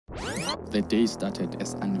The day started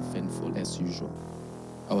as uneventful as usual.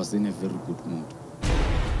 I was in a very good mood.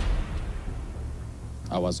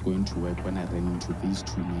 I was going to work when I ran into these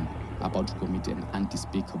two men about to commit an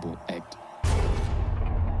unspeakable act.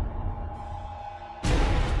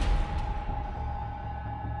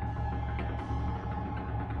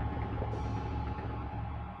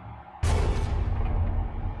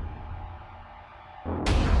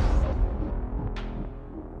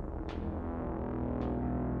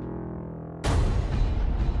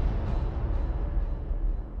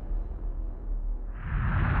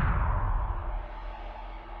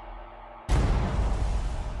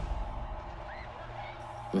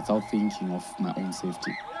 Without thinking of my own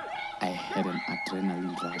safety, I had an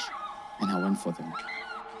adrenaline rush and I went for them.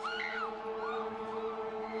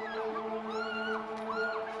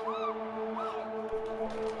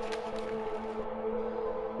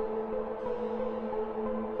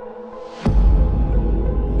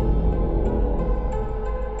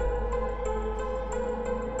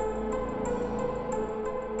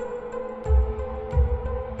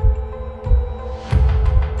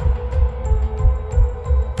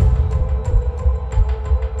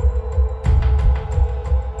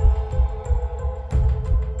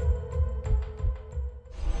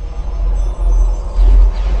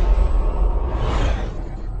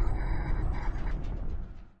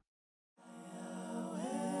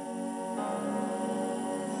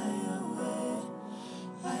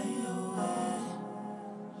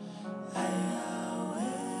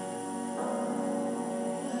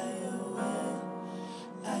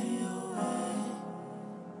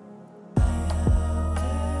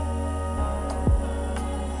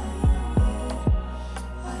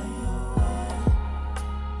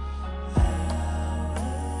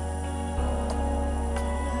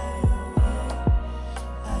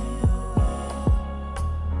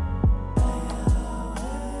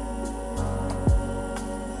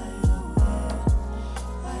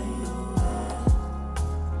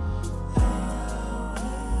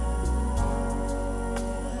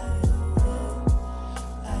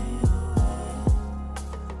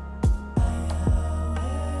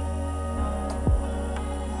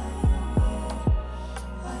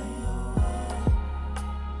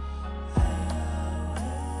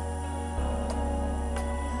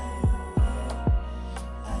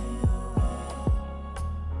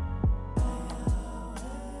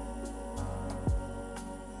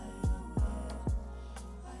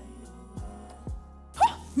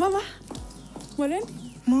 Mama, molweni.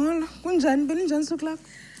 Molo, kunjani belinjani suku lakho?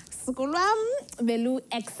 Suku lwam belu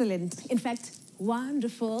excellent. In fact,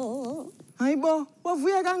 wonderful. Hayibo,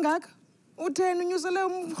 wavuya kangaka? Utheni unyusele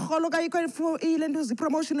umrholo kayikho ile nto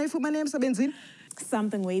zipromotion oyifumane emsebenzini?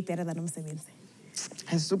 Something way better than umsebenzi.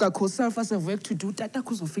 Ayisuka kho self-as-a-work to do tata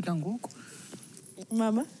kuzofika ngoku.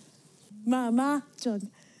 Mama, John.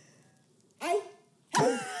 Ay.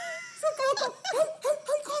 Sakapa.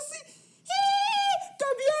 Khosi.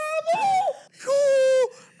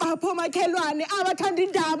 Apho makhelwane abathanda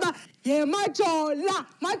indaba yemajola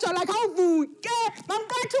khawuvuke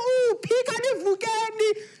mamqathi uphika nivukeni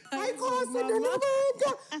hayi Khosi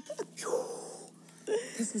ndinobeka.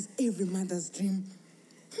 This is every mother's dream.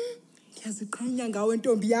 Ngiyaziqhenya ngawe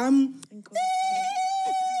ntombi yami.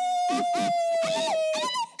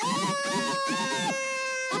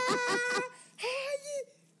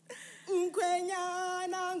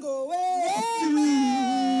 Unkwenyana ngowethu.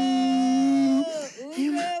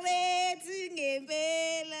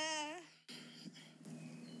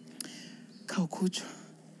 Khawukhutsho,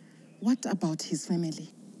 what about his family?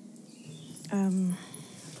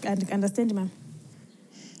 Can't understand, ma'am.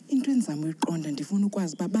 Into enzama uyiqonda ndifuna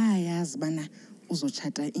ukwazi uba bayayazi bana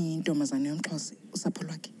uzotshata intombazane yomXhosa usapho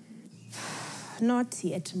lwakhe. Not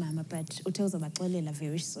yet, mama, but uthe uzobaxolela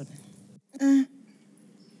very soon.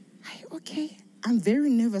 Okay. I'm very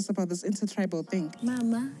nervous about this intertribal thing.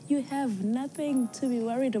 Mama, you have nothing to be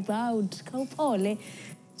worried about. Khawuphole.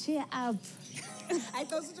 Cheer up.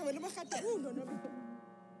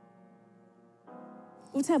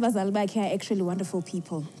 Uthe abazali bakhe are actually wonderful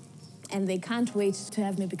people, and they can't wait to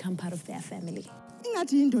have me become part of their family.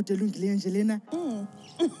 Ingathi yindoda elungileyo nje lena.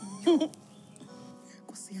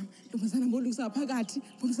 Nkosi yami, ntombazana mbonisa phakathi,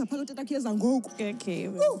 mbonisa phakathi tatakhe yeza ngoku. Okay.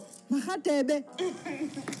 Magadebe.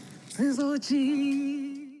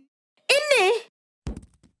 Sizochi.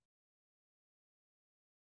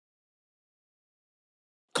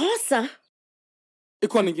 Khosa.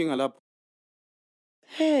 Ikhona inkinga lapho.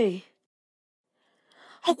 Hey.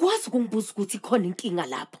 Akwazi ukungibuza ukuthi ikhona inkinga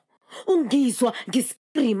lapho. Ungizwa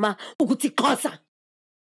ngiscreama ukuthi Khosa.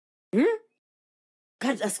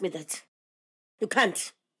 Can't ask me that. You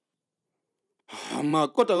can't. Ma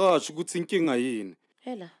kodwa kasho ukuthi inkinga yini.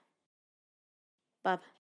 Hela. Baba.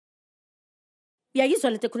 Uyayizwa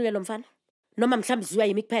lento ekhulunywa lo mfana? Noma mhlawumbe izwa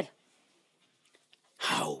yimi kuphela?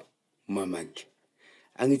 Hawu, mamanke.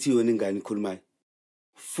 Angithi yona ingane ikhulumayo.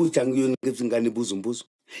 Futhi angiyona ngizingane ibuza umbuzo.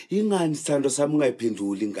 Ingani sithando sami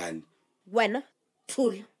ungayiphenduli ingane? Wena,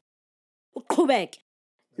 thula. Uqhubeke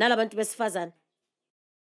nalabantu besifazane.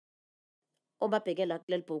 Obabhekela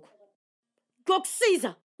kuleli bhuku.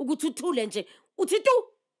 Kokusiza ukuthi uthule nje, uthi tu.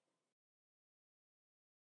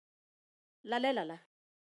 Lalela la.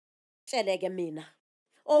 Tsheleke mina.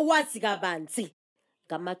 Owazi kabanzi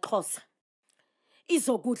ngamaXhosa.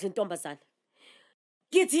 Izokudla intombazane.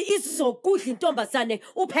 Ngithi izokudla intombazane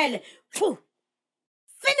uphele. Phu.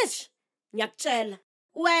 Finish. Ngiyakutshela.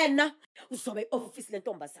 Wena uzobe office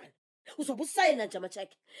lentombazane. Uzobe usayina nje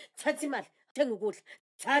ama-check. Thatha imali, thenga ukudla.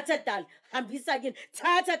 Thatha dala, hambisa kini.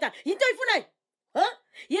 Thatha dala. Into oyifunayo? Ha?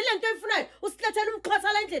 Yile nto oyifunayo? Usilethela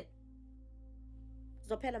umXhosa la endlini.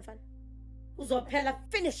 Uzophela mfana. Uzophela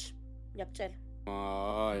finish. Ngiyakutshela.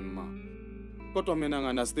 Hayi ma. Kodwa mina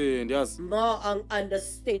ngi-understand yazi. Ma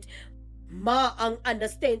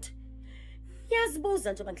ang-understand.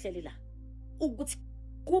 Ngiyazibuza nje bangihleli la. Ukuthi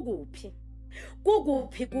kukuphi?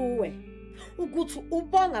 Kukuphi kuwe? Ukuthi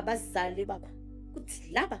ubonga abazali bakho. Ukuthi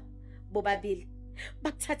laba bobabili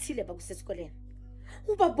bakuthathile bakusesikoleni.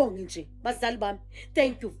 Ubabonge nje bazali bami.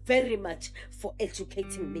 Thank you very much for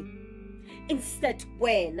educating me. Instead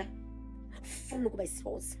wena ufuna ukuba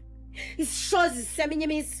ishozi. Ishozi seminye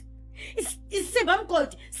imizi. Isimba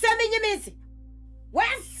mgodi seminye imizi.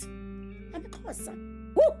 Wes! AmaXhosa.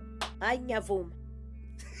 Hayi ngiyavuma.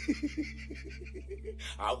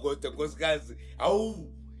 Akodwa nkosikazi,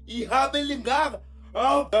 awu ihabe lingaka.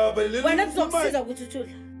 Awu, Wena kuzokusiza ukuthi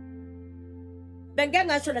uthule. Bengeke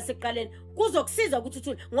ngasho lasekuqaleni, kuzokusiza ukuthi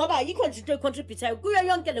uthule ngoba ayikho nje into econtributayo kuyo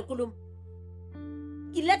yonke le nkulumo.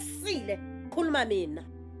 Ilekusile khuluma mina.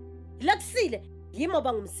 Ilekusile yimo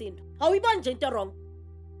bangumsindo. Awuyiboni nje into wrong.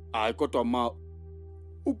 Hayi kodwa ma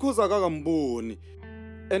ukhoza akakamboni.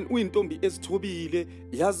 And uyintombi esithobile,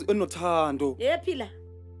 yazi enothando. Phila.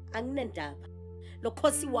 Anginendaba. Lo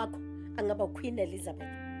khosi wakho angaba uQueen Elizabeth.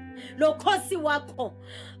 Lo khosi wakho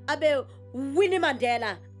abe Winnie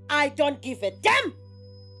Mandela. I don't give a damn.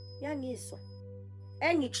 Yangiswa.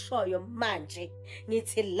 Engikushoyo manje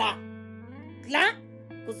ngithi la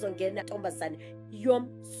kuzongena intombazane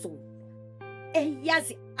yomZulu.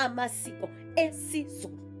 Eyazi amasiko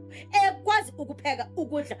esiZulu. Ekwazi ukupheka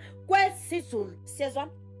ukudla kwesiZulu.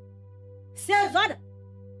 Siyezwana? Siyezwana?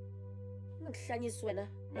 Ngihlanyisa wena.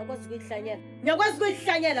 Ngiyakwazi ukuyihlanyela. Ngiyakwazi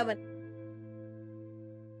ukuyihlanyela man.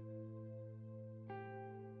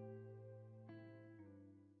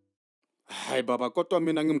 Hayi baba kodwa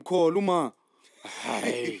mina ngimkhola uma.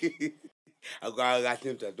 Hayi.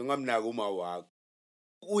 Akakahle mntwana ungamnaka uma wakho.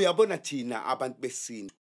 Uyabona thina abantu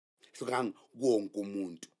besintu sihlukana wonke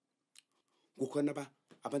umuntu. Kukhona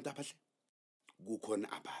abantu abahle.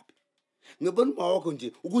 Kukhona ababi. Ngibona uma wakho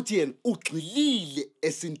nje ukuthi yena ugxilile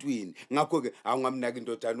esintwini. Ngakho ke awungamnaki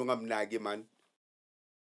indodana ungamnaki man.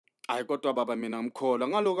 Hayi kodwa baba mina ngimkhola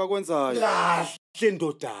ngaloko akwenzayo. Kahle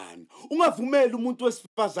ndodana. Ungavumeli umuntu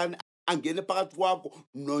wesifazane angene phakathi kwakho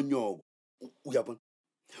nonyoko. Uyabona?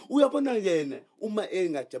 Uyabona yena uma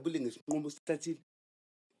engajabule ngesinqumo sithathile.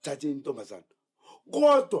 Thatha intombazana.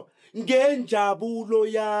 Kodwa ngenjabulo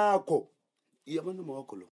yakho. Uyabona uma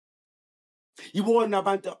wakho lo. Yibona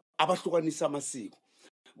abantu abahlukanisa amasiko.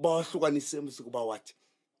 Bawahlukanisa amasiko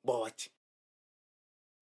bawathi.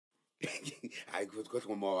 Hayi kodwa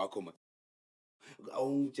ngoma wakho ma.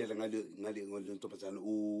 Awungitshela ngale ntombazana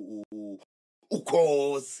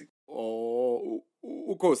ukhosi. Oh,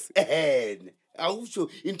 ukhosi. Awusho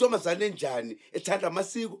intombazane enjani ethanda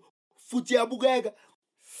amasiko futhi yabukeka.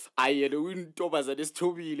 Ayele uyintombazane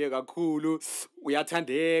esithobile kakhulu,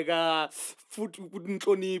 uyathandeka futhi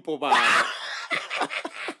ukunhlonipho baba.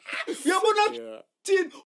 Uyabona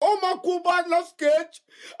thini omakuba la sketch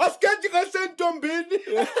ngasentombini.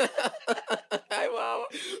 Hayi baba.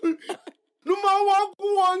 Noma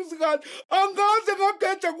wakho wanzikani angaze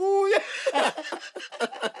ngageja kuye.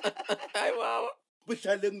 Hayi baba.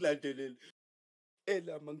 Buhlale ngilandelele.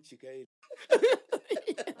 Elama ngijikayela.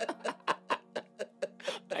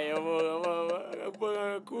 Ayabonga baba,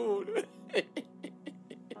 ngibonga kakhulu.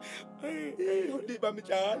 Uliba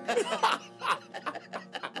mjani.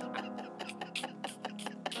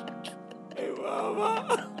 Hey baba.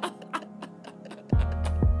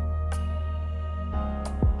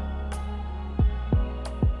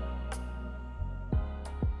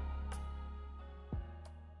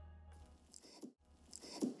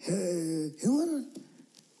 Yona.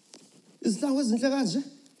 Izinhlangu ezinhle kanje.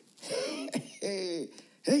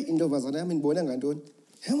 Hey, intombazana yami nibone ngantoni?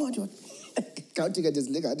 Hey madoda. Khawuthi ke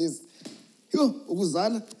ndizilinganisi. Yho,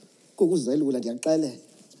 ukuzala kokuzelula ndiyaxelela.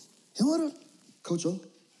 Hey madoda.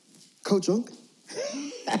 Khawujonge.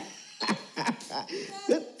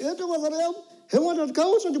 Intombazana yami. Hey madoda,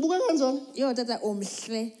 khawutsho ndibuka kanjani? Yo tata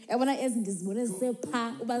omhle. Yabona ezi ndizibone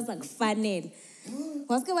zisepha uba ziza kufanele.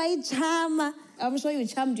 Waske wayichama. I'm sure you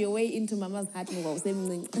charmed your way into mama's heart ngoba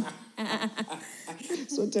usemncinci.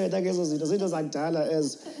 So thetha ke ezo zinto zakudala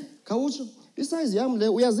ezo. Khawutsho, isize yami le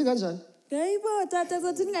uyazi kanjani? Hayibo tata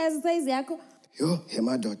sothi ningayazi size yakho. Yo, hey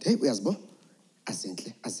madoda, hey uyazibo?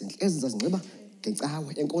 Azinhle. Ezi zazinxiba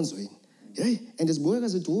ngecawe enkonzweni. Hey, andizibukeka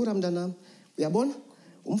zidura mntanami. Uyabona?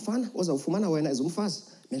 Umfana ozawufumana wena ezumfazi,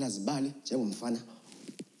 mela zibale njengomfana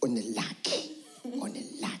onelakhi.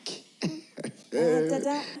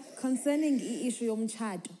 Tata, concerning i-issue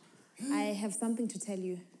yomtshato, I have something to tell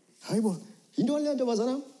you. Hayibo, yinto le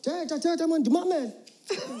ntombazana? Thetha man ndimamele.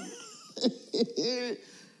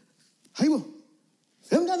 Hayibo.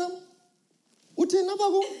 Hey mntanam. Uthini apha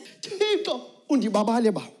kum? Thixo,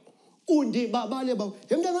 undibabale bawo.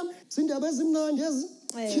 Hey mntanam, zindaba ezimnandi ezi.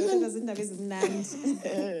 Tata zindaba ezimnandi.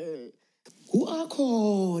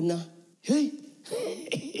 Uakhona. Hey.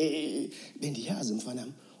 Bendiyazi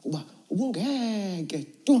mfanami uba ubungeke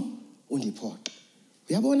tu undiphoqa.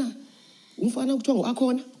 Uyabona? Umfana kuthiwa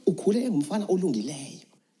nguakhona ukhule engumfana olungileyo.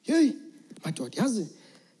 Hey, madoda yazi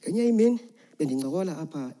ngenye imini bendincokola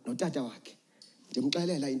apha notata wakhe.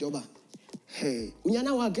 Ndimxelela into yoba hey,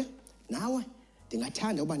 unyana wakhe nawe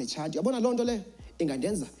ndingathanda uba netshati. Yabona loo nto leyo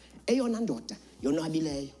ingandenza eyona ndoda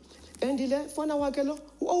yonwabileyo. Endile fana wakhe lo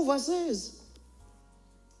u-overseas.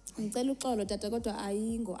 Ngicela uxolo tata kodwa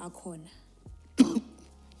ayingo akhona.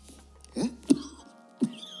 Eh?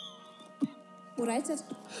 Uright tata?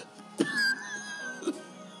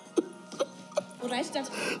 Uright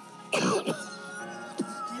tata?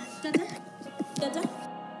 Tata?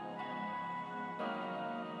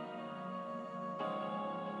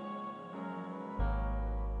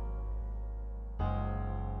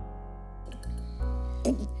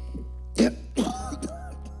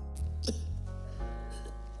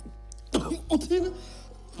 Uthina?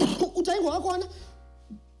 Uthi ayingowakhona?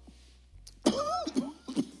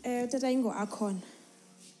 Tata ayingo akhona.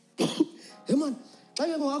 Hey man, xa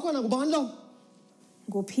ingowakhona ngubani lawo?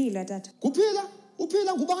 Ngophila tata. Kuphila?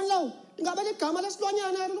 Uphila ngubani lawo? Ingabe ligama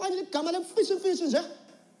lesilwanyana okanye ligama lemfishi nje?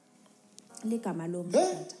 Ligama lomntu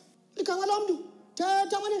Eh? tata. Igama lomntu?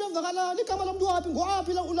 Thetha manje into evakalayo. Ligama lomntu waphi?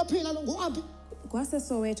 Ngowaphi la ulophila lo? Ngowaphi?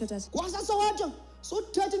 KwaseSoweto tata. KwaseSoweto?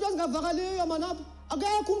 Suthetha into ezingavakaliyo manapha.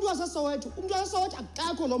 Akekho umuntu waseSoweto. Umuntu waseSoweto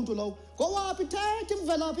akekho lo muntu lowo. Ngowaphi? Thetha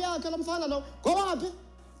imvelaphi yakhe lo mfana lo. Ngowaphi?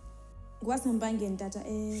 Kwasempangeni tata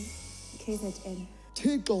KZN.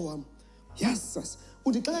 Thixo wami. Yes, sis.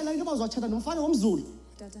 Undixelela into bazwathatha nomfana womZulu.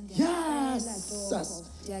 Tata Yes, sis.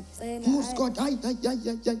 Ndiyacela. Who's got hayi.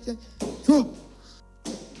 Yo.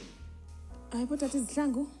 Hayibo tata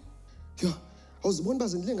izihlangu. Yo. Awuziboni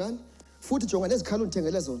bazindlingane? Futhi jonga nezikhalo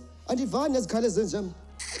undithengele zona. Andivani nezikhalo ezenje mina.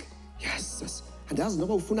 Yes, sis. Andazi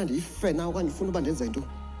noba ufuna ndiyife na okanye ufuna uba ndenze into.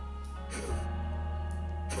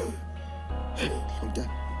 Yonke.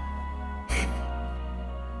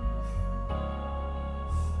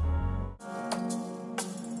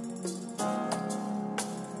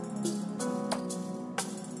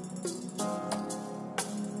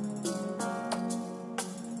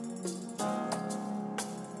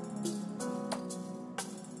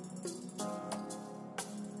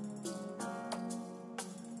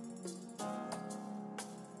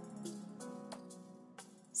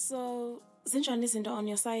 So, zinjani izinto on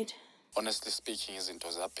your side? Honestly speaking,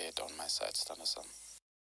 izinto ziyabheda on my side, Stana Sam.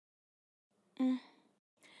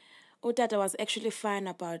 Utata was actually fine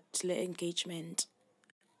about the engagement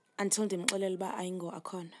until ndimxelela uba ayingo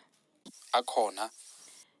akhona. Akhona?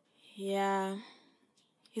 Yeah.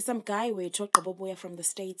 He's some guy wethu ogqibobuya from the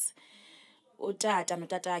States. Utata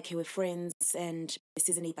notata akhe were friends and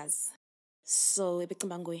season neighbors. So,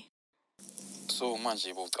 ebecimba nguye. So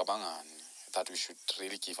manje bowucabangani that we should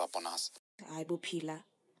really give up on us? Hayi buphila.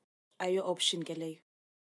 Ayo option ke leyo.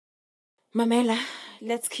 Mamela,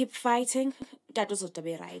 let's keep fighting. Tata uzoda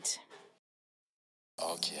be right.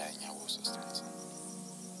 Okay, ngiyabuza Stana Sam.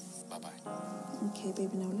 Bye-bye. Okay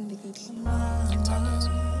baby now ulale kahle. Ngikuthanda yazo.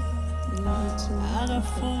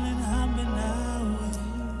 Akafuni nihambe nawe.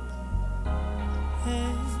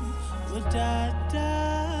 Hey, utata.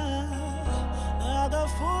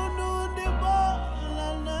 Akafuni undibona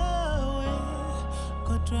nawe.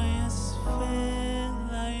 Kodwa yasifela.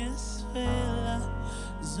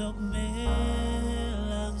 Zokumela.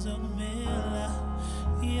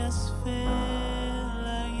 Yasifela.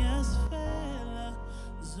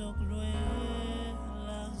 I'll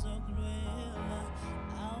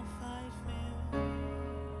fight for you.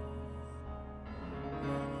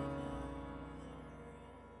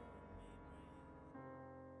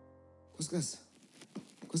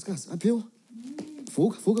 Nkosikazi, aphiwa.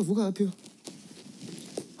 Vuka aphiwa.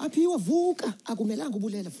 Aphiwa vuka, akumelanga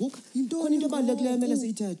ubulela, vuka. Khona into ebalulekileyo emele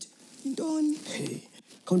siyithethe. Intoni?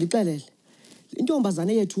 Khawundixelele.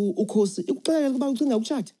 Intombazane yethu ukhosi ikuxelele ukuba ucinga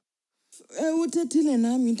ukutshata. Uthethile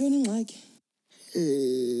nami, intoni ingxaki?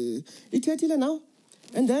 Ithethile nawe?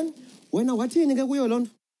 And then wena wathini ke kuyo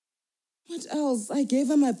lonto? What else? I gave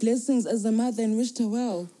her my blessings as a mother and wished her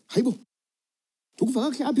well. Hayibo. Ukuva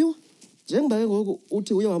kakuhle aphiwa. Njengoba ke ngoku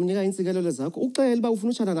uthi uye wamnika insikelelo zakho, uxele uba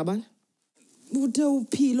ufuna utshata nabani? Uthe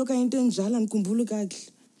uphilo okanye into enjalo andikhumbuli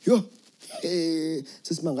kakuhle. Yo.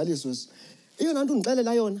 Sisimangaliso. Eyona nto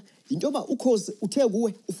undixelela yona into yoba ukhosi uthe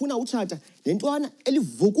kuwe ufuna utshata nentwana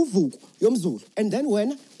elivukuvuku yomzulu, and then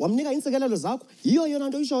wena wamnika insikelelo zakho. Yiyo yona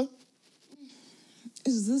nto ishoyo.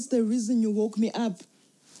 Is this the reason you woke me up?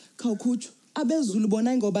 Khawukhutsho, abezulu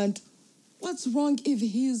bona ngobantu. What's wrong if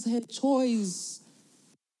he's her choice?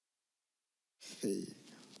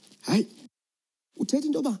 Hayi. Uthetha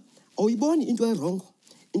into yoba awuyiboni into erongo.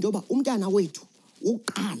 Into yoba umntana wethu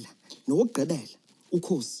wokuqala nowokugqibela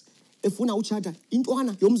ukhosi efuna utshata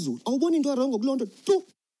intwana yomzulu. Awuboni into erongo kuloo nto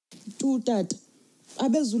tu tata.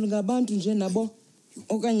 Abezulu ngabantu nje nabo.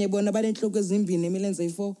 Okanye bona banenhloko ezimbini emilenze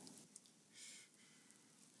yi4.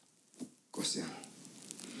 Nkosi yami.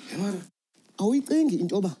 Yamara, awuyicingi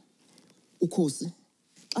into yoba ukhosi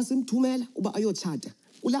xa simthumela uba ayotshata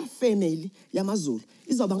kula family yamaZulu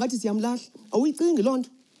izawuba ngathi siyamlahla. Awuyicingi loo nto?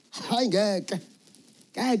 Hayi ngeke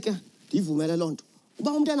ndivumele loo nto.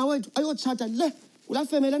 Uba umntana wethu ayotshata le kula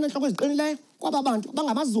family enenhloko eziqinileyo kwaba bantu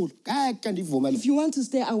abangamaZulu, ngeke ndivumele. If you want to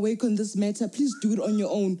stay awake on this matter, please do it on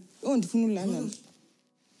your own. Ndifuna ulala.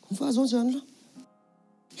 Umfazi onjani lo?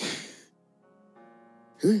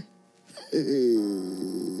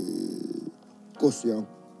 Nkosi yami.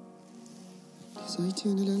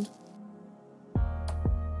 Sayithini le nto?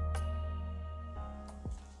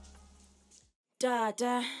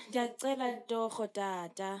 Tata, ndiyacela torho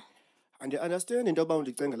tata. Andi-understand into yoba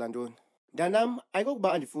undicengela ntoni. Mntanam,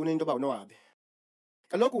 ayikokuba andifuni into yoba unowabe.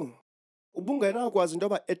 Kaloku ubungenawukwazi into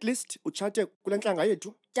yoba at least utshate kule ntlanga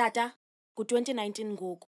yethu. Tata, ku-2019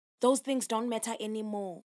 ngoku. Those things don't matter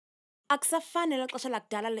anymore. Akusafani elo xesha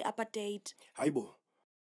lakudala le-apartheid. Hayibo.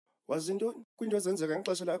 Wazi ntoni kwinto ezenzeka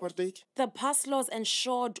ngexesha le-apartheid? The past laws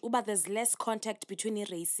ensured uba there's less contact between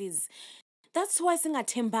ii-races. That's why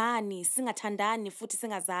singathembani, singathandani, futhi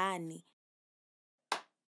singazani.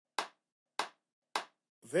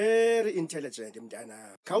 Very intelligent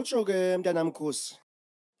mntana. Khawutsho ke mntanam Khosi.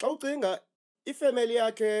 Xa ucinga ifamily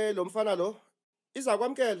yakhe lo mfana lo iza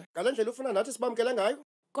kwamkela ngale ndlela ufuna nathi sibamkele ngayo.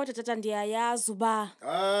 Kodwa tata ndiyayazi uba.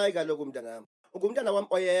 Hayi kaloku mntanam. Ungumntana wam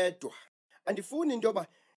oyedwa. Andifuni into yoba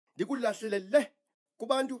ndikulahlele le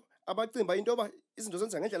kubantu abacimba into yoba izinto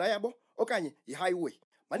zenza ngendlela yabo okanye yi-highway.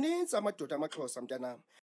 Maninzi amadoda amaXhosa mntanam.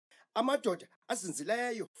 Amadoda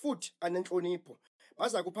azinzileyo futhi anentlonipho.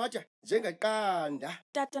 Baza kuphatha njengeqanda.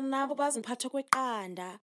 Tata nabo baziphatha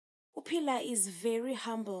kweqanda. Uphila is very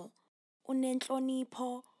humble.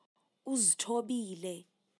 Unentlonipho, uzithobile.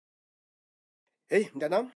 Hey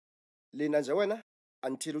mntanam, lina nje wena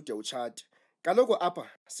until ude utshate. Kaloku apha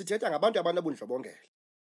sithetha ngabantu abanobundlobongela.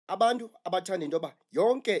 Abantu abathanda into yoba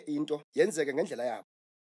yonke into yenzeke ngendlela yabo.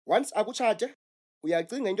 Once akutshate,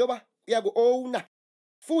 uyacinga into yoba uyaku-owna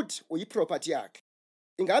futhi uyiproperty yakhe.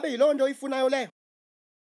 Ingabe yiloo nto oyifunayo leyo?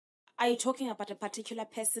 Are you talking about a particular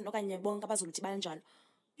person okanye bonke abazoluthi banjalo?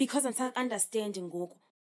 Because I'm understanding ngoku.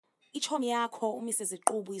 Ichomi yakho uMrs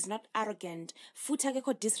Iqubu is not arrogant, futhi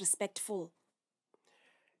akekho disrespectful.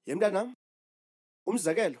 Yemntanam,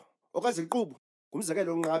 umzekelo okazi Iqubu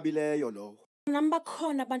ngumzekelo onqabileyo lowo. Namba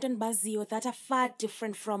khona abantu endibaziyo that are far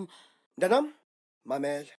different from. Mntanam,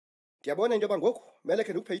 mamela. Ndiyabona into yoba ngoku mele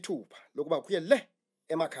khe ndikuphe ithuba lokuba ukhuye le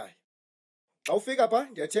emakhaya. Xa ufika pha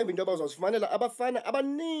ndiyathemba into yoba uzawuzifumanela abafana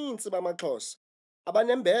abaninzi bamaXhosa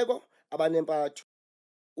abanembeko, abanempatho.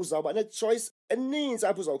 Uzawuba ne-choice eninzi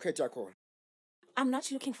apho uzawukhetha khona. I'm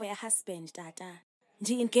not looking for a husband, tata.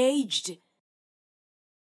 Ndi-engaged.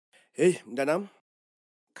 Hey mntanam,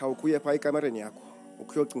 khawukhuye phaa ekamereni yakho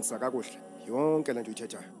ukuyocingisa kakuhle yonke le nto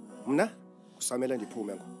uyithethayo. Mna kusamele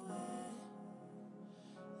ndiphume ngoku.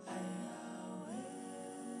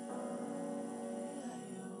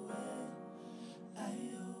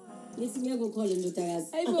 Nisingeke ukhole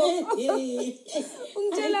ndodakazi. Hayibo.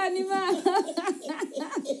 Ungitshelani ma?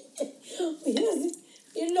 Yazi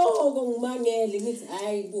iloko ngimangele ngithi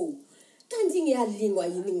hayibo. Cha kanti ngiyalingwa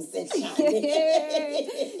yini ngisehlane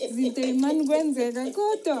Zinto imani kwenzeka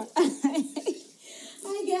kodwa.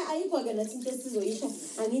 ayike ayikho-ke nathi into esizoyisho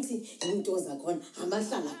angithi into zakhona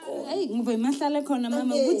amahlala khona Hayi ngiva imahlala khona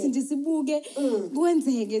mama ukuthi nje sibuke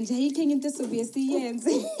kwenzeke nje ayikho enye into esobuye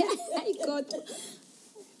siyenze. Hayi kodwa.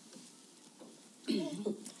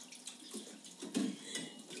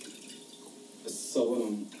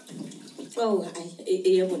 Sawubona. oh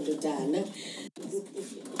hayi yebo ndodana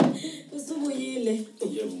usubuyile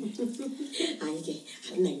Yebo. hayi-ke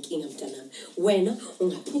akunankinga mntanami wena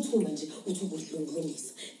ungaphuthuma nje uthi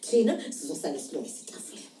ukulungisa thina sizosale silungisa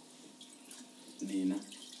itafula Nina.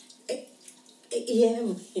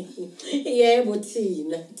 yebo yebo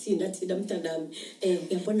thina mntanami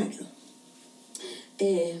uyabona lo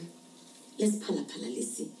lesiphalaphala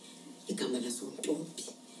lesi igama laso Ntombi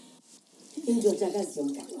indodakazi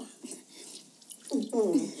yomngane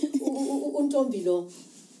wami uNtombi lo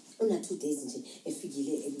una 2 days nje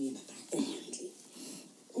efikile ebuye baba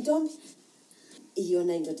Ntombi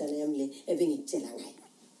iyona indodana yami le ebengikutshela ngayo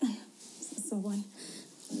Sawubona.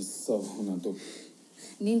 Sawubona Ntombi.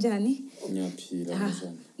 Ninjani? Ngiyaphila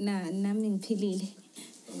kanjani? Nami ngiphilile.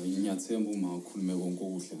 Ngiyathemba uma ukhulume konke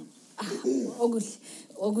okuhle.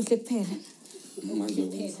 Okuhle kuphela. Manje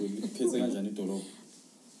uphethe kanjani idolobha?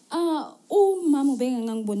 Umama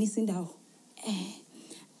ubengangibonisa indawo.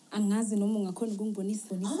 Angazi noma ungakhona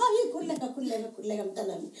ukungibonisa. hayi khuleka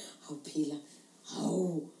mntanami awuphila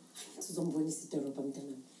hawu sizombonisa idorobha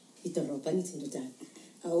mntanami idorobha nithi ndodana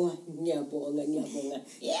awa ngiyabonga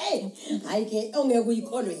hayi-ke ongeke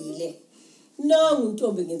uyikholwe yile nangu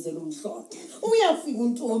uNtombi ngenzela umhlolo uyafika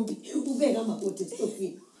uNtombi ubeka amabhodi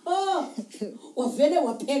esitofini wavele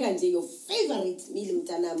wapheka nje your favorite meal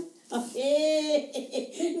mntanami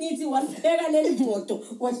ngithi wapheka leli bhodo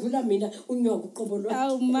wadlula mina unyoka uqobo lwakhe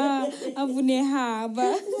Awu ma avune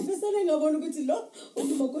haba. ngifisele ngabona ukuthi lo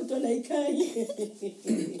umakotola ekhaya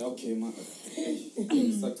Okay ma.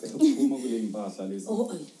 Sacela ukuphuma kule impahla lezi.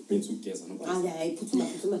 Bese ugeza nobani. hayi phuthuma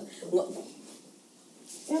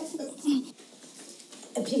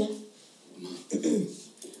phila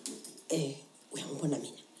uyangibona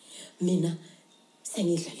mina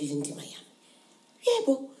sengidlalile indima yami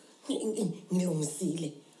yebo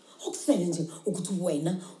ngilungisile okusele nje ukuthi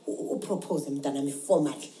wena upropose mntanami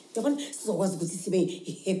formally yabona sizokwazi ukuthi sibe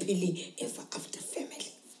happily ever after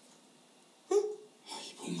family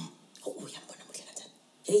Hayi boma. uyambona muhle kanjani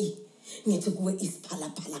hey ngithi kuwe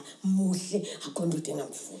isiphalaphala muhle akhona into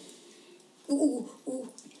engamfuni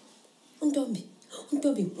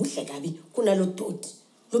uNtombi muhle kabi kunalo doti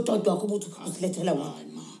lo doti wakho ubuthi usilethela wona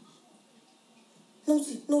Hayi ma.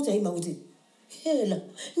 nothi ayima uthi hela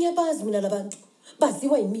ngiyabazi mina labantu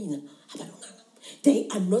baziwa yimina abalunganga they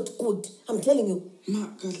are not good I'm telling you Ma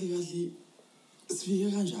kahle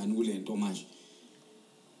sifike kanjani kule nto manje?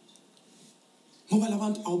 Ngoba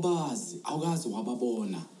labantu awukazi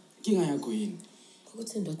wababona. Inkinga yakho yini?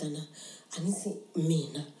 ukuthi ndodana angithi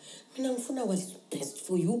mina ngifuna what is best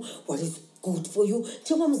for you what is good for you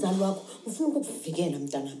njengomzali wakho ngifuna ukukuvikela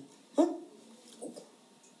mntanami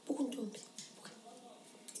uNtombi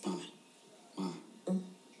Ma.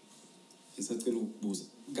 Ngisacela ukubuza.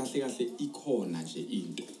 Kahle ikhona nje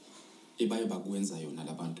into ebaye bakwenza yona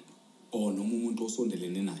labantu. Noma umuntu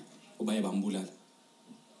osondelene naye obaye bambulala.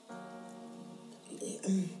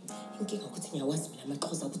 inkinga ukuthi ngiyawazi mina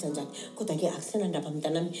amaXhosa ukuthi kanjani kodwa-ke akusena ndaba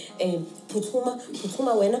mntanami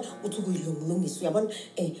phuthuma wena uthi ukuyilungisa uyabona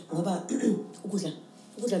ngoba ukudla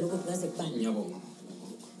lokho kungaze kubani Ngiyabonga.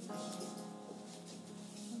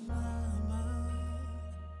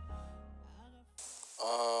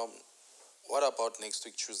 What about next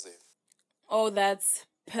week Tuesday? Oh, that's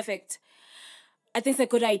perfect. I think it's a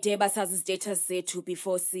good idea basazi status zethu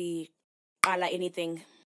before siqala anything.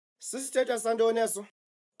 Sisithetha santoni eso?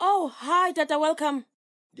 Oh, hi Tata, welcome.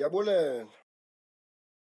 Ndiyabulela.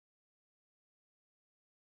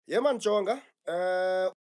 Yema Njonga,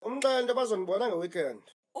 umxento bazonibona ngeweekend.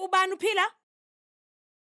 Ubani uphila?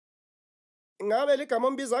 Ingabe ligama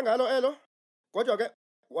ombiza ngalo elo? Kodwa ke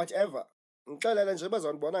whatever. Ngixelele nje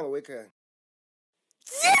bazonibona ngeweekend.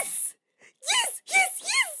 Yes!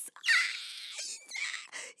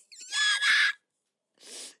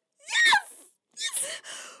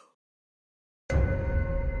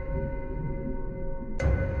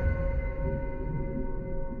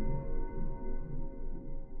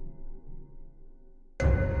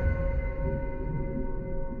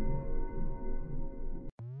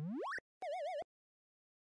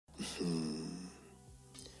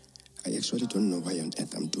 I actually don't know why on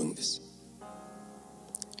earth I'm doing this.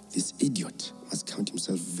 This idiot must count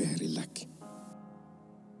himself very lucky.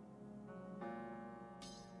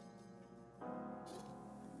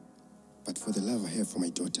 But for the love I have for my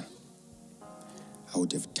daughter, I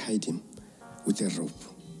would have tied him with a rope.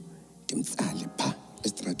 Ndimtsale pha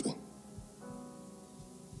estratweni.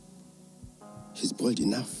 He's bold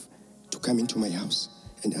enough to come into my house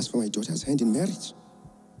and ask for my daughter's hand in marriage.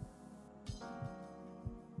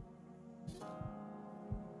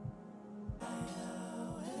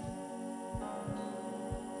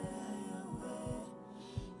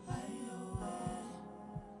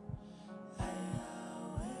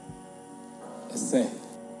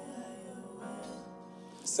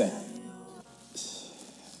 Sir,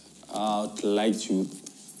 I would like to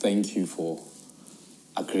thank you for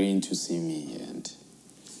agreeing to see me, and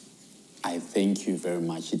I thank you very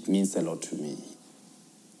much. It means a lot to me.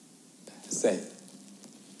 Sir.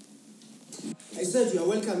 I said you are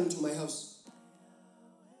welcome into my house.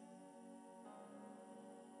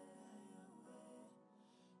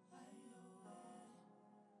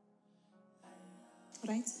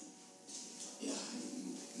 Right?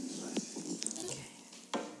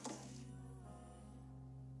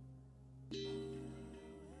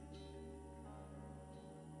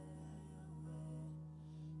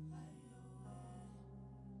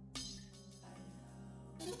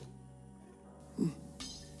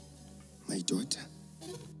 My daughter.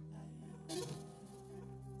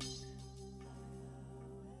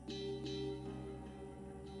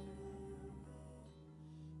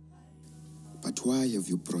 But why have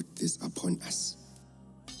you brought this upon us?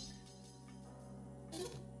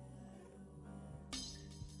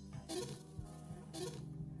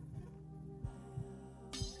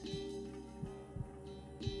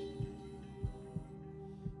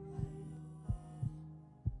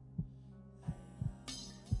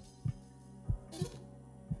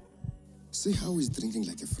 See how he's drinking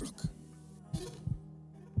like a frog.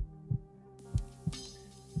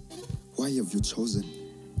 Why have you chosen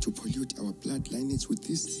to pollute our blood lineage with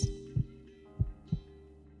this?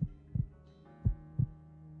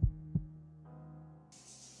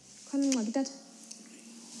 Khona ingxaki tata.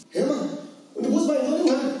 Hema, undibuza uba yintoni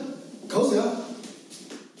ingxaki? Khawuze apha.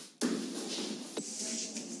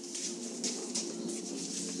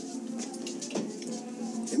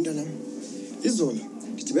 Mntanam, izolo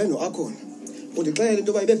ndidibene noAkhona. Undixelela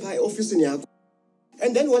into yoba ibe phaa eofisini yakho.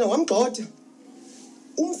 And then wena wamgxotha.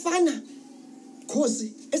 Umfana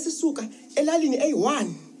Khosi esisuka elalini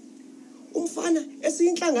eyi-1. Umfana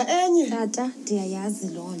esiyinhlanga enye. Tata, ndiyayazi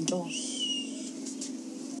loo nto.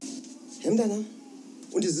 Mntanam,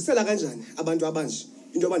 undizisela kanjani abantu abanje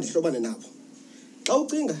into yoba ndihlobane nabo? Xa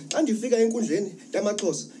ucinga xa ndifika enkundleni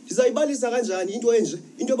yamaXhosa ndizayibalisa kanjani into enje,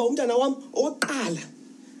 into yoba umntana wam owokuqala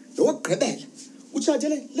nowokugqibela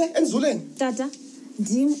utshatele le enzuleni? Tata,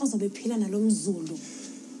 ndim ozobe phila nalo mzulu.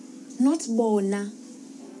 Not bona.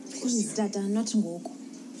 Please, Tata, not ngoku.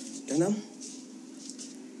 Mntanam,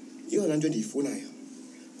 iyona nto endiyifunayo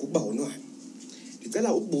kukuba wonwabe.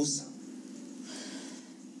 Ndicela ukubuza.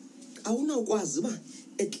 Awunawukwazi uba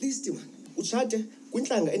at least man utshate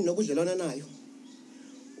kwintlanga endinokudlelwana nayo.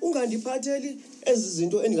 Ungandiphatheli ezi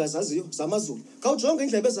zinto endingazaziyo zamaZulu. Khawujonge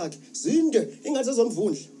iindlebe zakhe zinde ingathi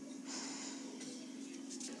zezomvundla.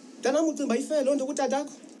 Mntanam, ucinga uba ifele loo nto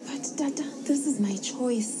kutatakho? But Tata, this is my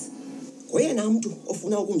choice. Ngoyena mntu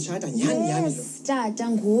ofuna ukumtshata nyhani lo. Yes, Tata,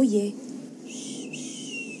 nguye.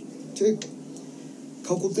 Thixo,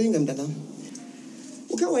 khawukucinge mntanam.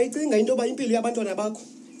 Ukhe wayicinga into yoba impilo yabantwana bakho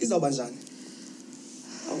izawuba njani?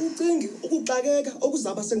 Awucingi ukuxakeka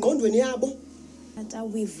okuzawuba sengqondweni yabo? Tata,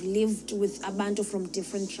 we've lived with abantu from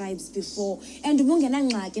different tribes before, and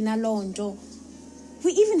ubungenangxaki naloo nto.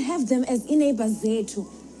 We even have them as neighbors zethu.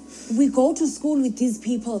 We go to school with these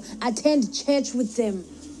people, attend church with them.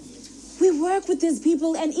 We work with these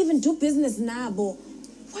people and even do business nabo.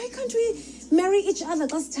 Why can't we marry each other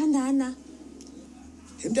xa sithandana?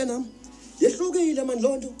 Mntanam, yehlukile mani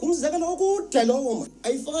loo nto. Ngumzekelo okude lowo man.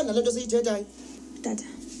 Ayifani nale nto siyithethayo. Tata,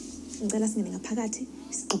 ngicela singene ngaphakathi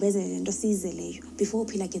sigqibezele le nto siyizeleyo before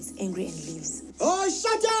uphila gets angry and leaves. Oh,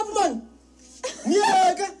 shut up man.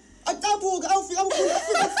 Ngiyeke aqaphuke awufika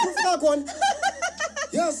ufika khona.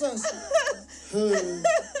 Yes, yes.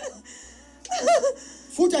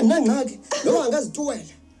 Futhi andinangxaki noba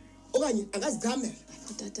angazituwela okanye angazichamela.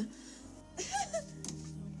 Tata.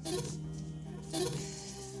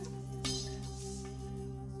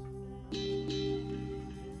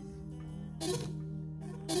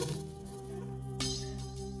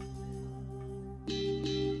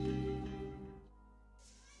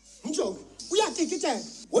 Mjongo, uyatikiteka.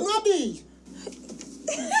 Wonwabile.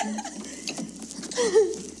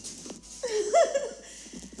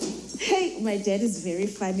 Hey, my dad is very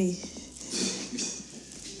funny.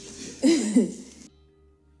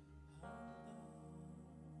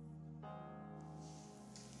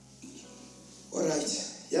 All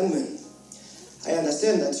right, young man. I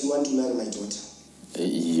understand that you want to marry my daughter.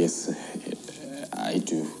 Yes, I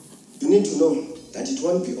do. You need to know that it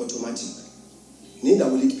won't be automatic. Neither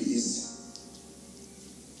will it be easy.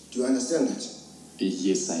 Do you understand that?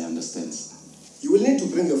 Yes, I understand. You will need to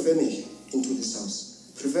bring your family into this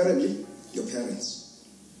house, preferably your parents.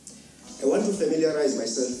 I want to familiarize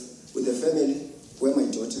myself with the family where my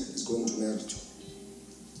daughter is going to marry to.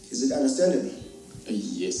 Is it understandable?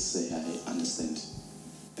 Yes, I understand.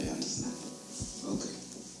 I understand. Okay.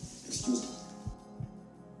 Excuse me.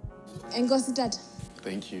 Enkosi tata.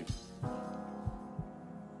 Thank you.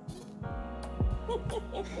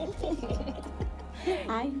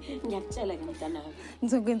 Hayi, ngiyakutshela ke mntana.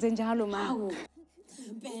 Ngizokwenze njalo ma. Hawu.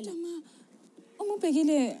 Impela Uma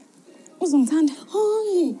ubhekile uzongithanda.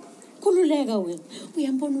 hayi, khululeka wena.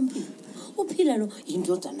 Uyambona umpilo. Uphila lo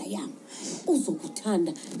indodana yami.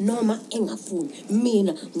 Uzokuthanda noma engafuni.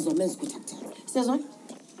 Mina ngizomenza ukuthi akuthande. Siyazwana?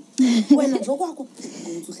 Wena nje kwakho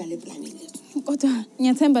ukuthi uhlale eplanini lethu. Kodwa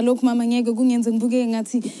ngiyathemba lokhu mama ngeke kungenze ngibuke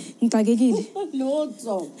ngathi ngixakekile.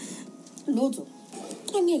 Lutho.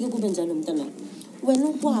 Angeke kube njalo mntana. Wena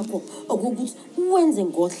kwakho okuthi wenze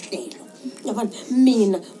ngohlelo. Yabona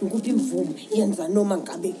mina ngikuphi imvumo yenza noma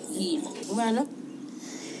ngabe yini. Ubana?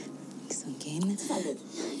 Ngizongena.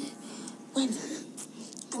 Wenza.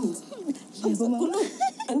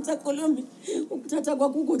 Angisakhulumi ukuthatha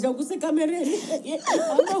kwakho ukudla kusekamereni.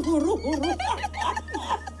 Amahuru.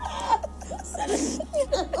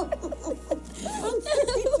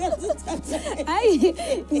 Hayi,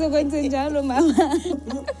 ngizokwenza njalo mama.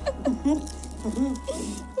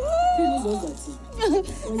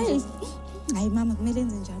 Hayi mama kumele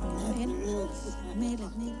enze njalo yena. Kumele.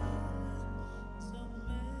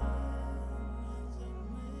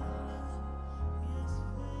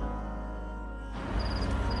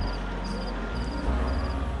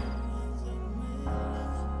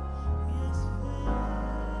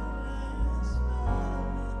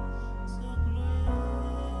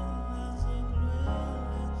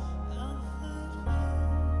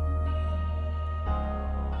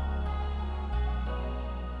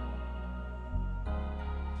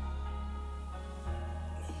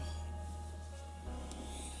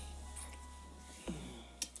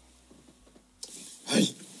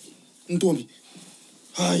 Ntombi.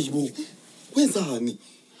 Hayi bo. Wenzani?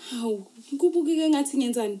 Hawu, kubukeke ngathi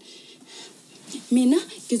ngenzani? Mina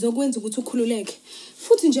ngizokwenza ukuthi ukhululeke.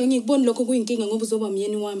 Futhi nje ngikubona lokho kuyinkinga ngoba uzoba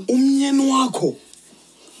umyeni wami. Umyeni wakho.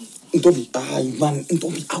 Ntombi, hayi man,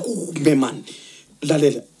 Ntombi akube man.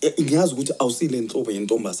 Lalela, ngiyazi ukuthi awusile inhlobo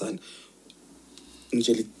yentombazana.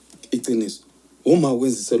 Ngitshela iqiniso. Uma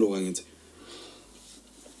kwenziselo kangithi.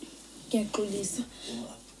 Ngiyaxolisa.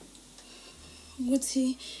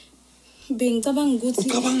 Ukuthi bengicabanga ukuthi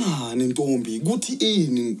Ucabangani Ntombi? Kuthi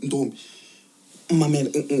ini Ntombi? Mamela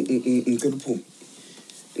ngicela uphume.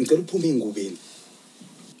 Ngicela uphume ingubeni.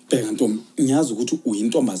 Bheka Ntombi, ngiyazi ukuthi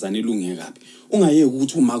uyintombazana elungeke kabi. Ungayeki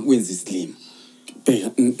ukuthi uma kwenza isilimo.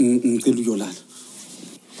 Bheka ngicela uyolala.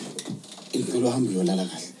 Ngicela uhambe uyolala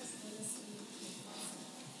kahle.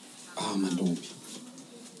 Ntombi.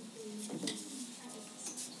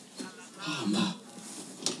 Hamba.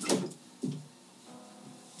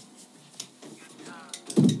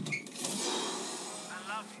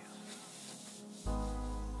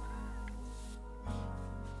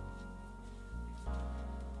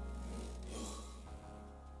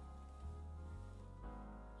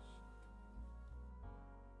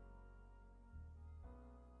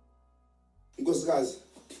 Nkosikazi,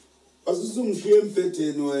 wasusungifike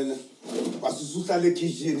embhedeni wena. Wasusuhlala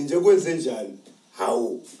ekitchen nje kwenze njani?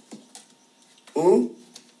 Hawu.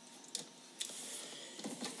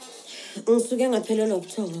 Ngisuke ngaphelelwa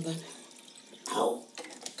ubuthongo baba. Hawu.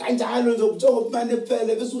 Kanjalo nje ubuthongo bumane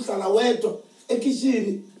phele bese uhlala wedwa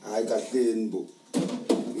ekitchen. Hayi kahleni bo.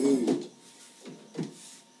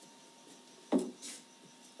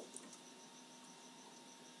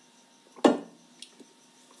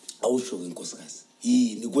 Awusho ke nkosikazi.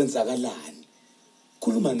 Yini kwenzakalani?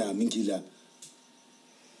 Khuluma nami ngila.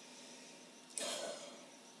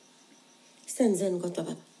 Senzeni kodwa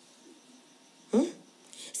baba?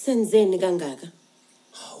 Senzeni kangaka?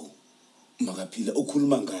 Hawu. Makaphila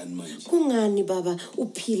ukhuluma ngani manje? Kungani baba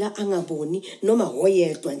uphila angaboni noma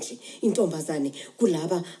hoyedwa nje intombazane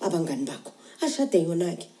kulaba abangani bakho? Ashade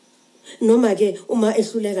yona ke. Noma ke uma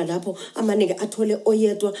ehluleka lapho amanike athole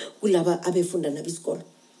oyedwa kulaba abefunda nabisikolo.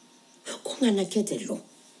 Kunganakhethe lo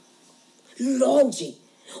nje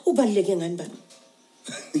ubaleke ngani baba?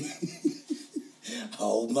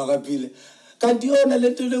 Hawu makaphile. Kanti yona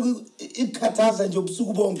lento leku ikhathaza nje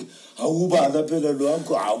ubusuku bonke. Awubala phela lo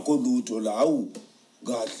akho lutho la. Hawu.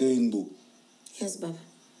 Kahle ngbo. Yes baba.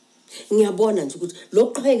 Ngiyabona nje ukuthi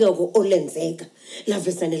loqhekeko olenzeka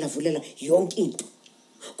lavesane lavulela yonke into.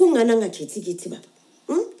 Kungani angakhethi kithi baba?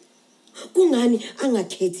 Kungani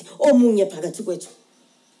angakhethi omunye phakathi kwethu?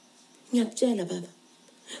 Ngiyakutshela baba.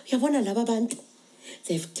 Uyabona laba bantu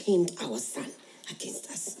they've turned our son against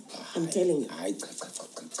us. I'm telling you. Hayi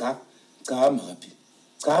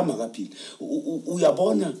cha makaphili.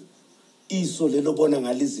 Uyabona iso lelo bona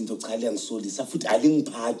ngalizinto cha liyangisolisa futhi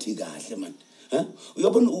alingiphathi kahle man.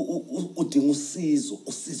 Uyabona udinga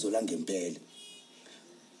usizo la ngempela.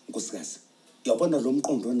 Nkosikazi, uyabona lo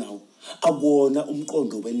mqondo nawo akuwona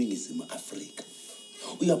umqondo weNingizimu Afrika.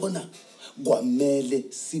 Uyabona kwamele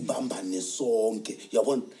sibambane sonke.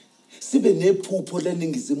 Uyabona sibe nephupho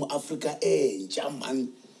leNingizimu Afrika entsha man.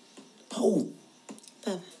 Phawu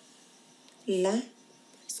Baba, la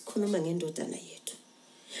sikhuluma ngendodana yethu.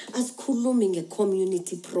 Asikhulumi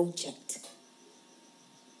nge-community project.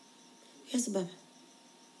 Yes baba.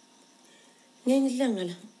 Ngengilanga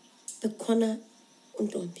la bekukhona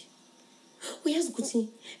uNtombi. Uyazi ukuthi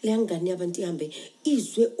le ngane yabantu ihambe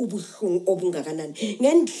izwe ubuhlungu obungakanani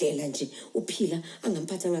ngendlela nje uphila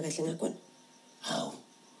angamphathanga kahle ngakhona. Hawu.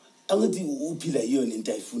 Angithi uphila yiyona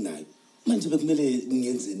into ayifunayo. Manje bekumele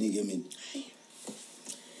ngiyenzeni ke mina?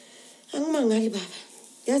 Angimangali baba.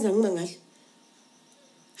 Yazi angimangali.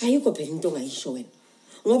 Ayikho phela into ongayisho wena.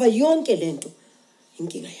 Ngoba yonke lento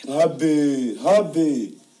inkinga yakho.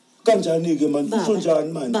 Habe. Kanjani ke manje? Usho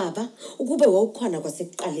njani manje? Baba, ukube wawukhona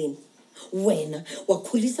kwasekuqaleni. Wena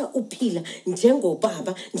wakhulisa uphila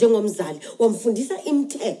njengobaba, njengomzali, wamfundisa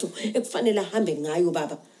imithetho ekufanele ahambe ngayo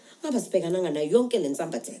baba. Ngaba sibhekananga nayo yonke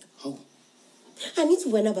lensambatheka. Hawu. Angithi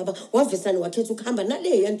wena baba wavesana wakhetha ukuhamba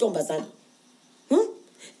naleyo yantombazana.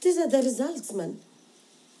 These are the results man.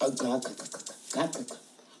 Cha.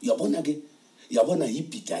 Uyabona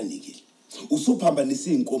yibhidani ke.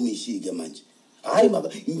 Usuphambanisa inkomishi ke manje. Hayi maka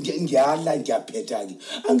ngiyaphetha ke.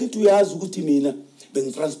 Angithi uyazi ukuthi mina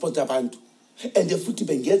bengitransport abantu and futhi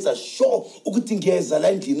bengenza sure ukuthi ngiyeza la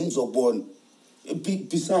endlini ngizokubona.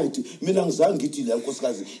 Besides mina ngizange ngithi la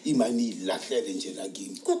nkosikazi imani ilahlele nje la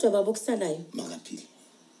kimi. Kodwa baba okusalayo Makaphili.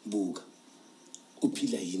 Buka.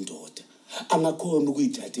 Uphila yindoda. Angakhona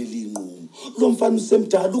ukuyithathela inqumo. Lo mfana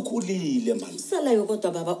usemdala ukhulile manje. Salayo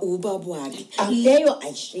kodwa baba ubaba wakhe. Leyo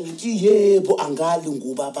ayishintshe. Yebo angali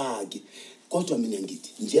ngubabake. Kodwa mina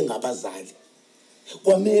ngithi njengabazali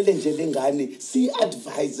kwamele nje lengane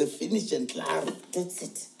si-advise finish and clear. That's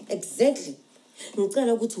it. Exactly.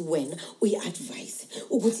 Ngicela ukuthi wena uyi-advise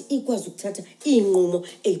ukuthi ikwazi ukuthatha inqumo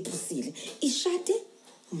eyiphusile. Ishade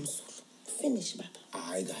umZulu. Finish baba.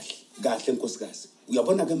 Hayi kahle nkosikazi.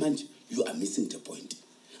 Uyabona ke manje you are missing the point.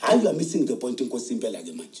 Hayi you are missing the point inkosi impela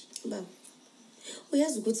ke manje. Baba.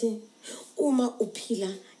 Uyazi ukuthi uma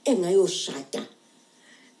uphila engayoshada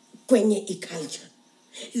kwenye iculture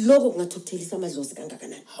lokho kungathukuthelisa amadlozi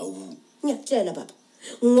kangakanani. Hawu. Ngiyakutshela baba.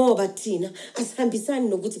 Ngoba thina asihambisani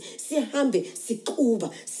nokuthi sihambe siquba.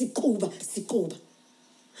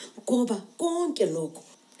 Ngoba konke lokho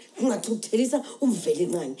kungathukuthelisa umveli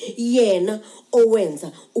nqani yena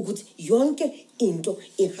owenza ukuthi yonke into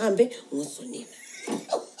ihambe ngosonina.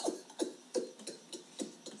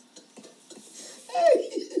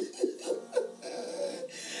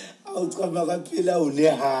 Awucaba kaphila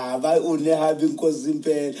unehaba inkosi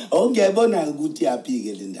impela. Awungiyabona ukuthi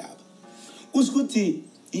yaphike le ndaba. Kusikuthi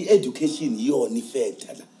i-education yona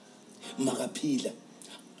ifactor la. Makaphila.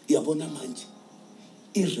 Uyabona manje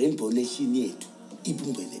i-rainbow nation yethu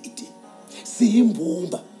ibumbene ite.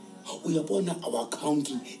 Siyimbumba. Uyabona our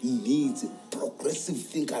country needs progressive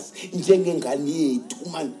thinkers njengengane yethu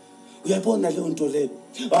man. Uyabona leyo nto leyo.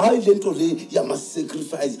 Hayi le nto le yama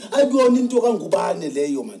sacrifice. Ayibona into kangubane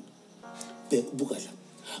leyo man. Buka la.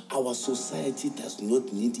 Our society does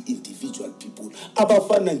not need individual people.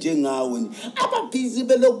 Abafana njengawe. Ababhizi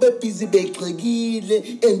belokhu bebhizi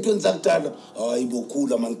begxekile entweni zakudala. Hayi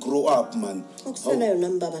bokhula man, grow up man. Ukusalayo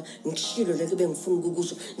nami baba ngishilo le kube ngifuna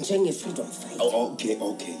ukukusho njenge freedom fight. Okay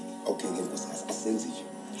ke nkosikazi asenze nje.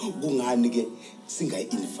 Kungani ke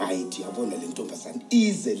singayi-invite yabona le ntombazane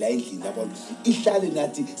ize la endlini yabona ihlale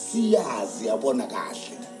nathi siyazi yabona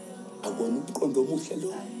kahle. Akona umqondo omuhle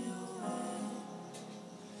lo.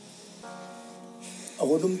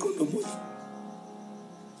 Akona umqondo omuhle.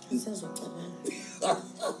 Ngisazocabanga.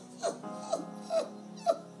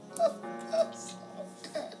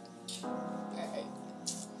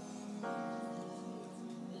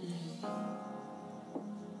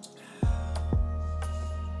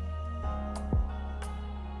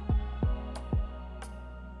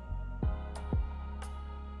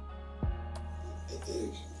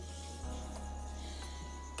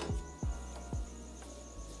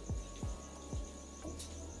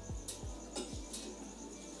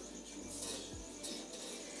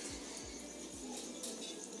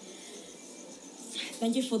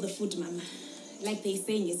 Thank you for the food, Mama. Like they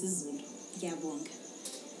say ngesizulu. Ngiyabonga.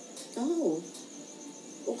 Oh.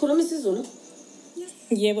 Ukhuluma isiZulu?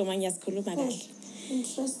 Yebo, mama ngiyasikhuluma kahle.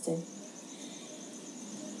 Interesting.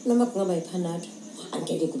 Noma kungaba iPanado.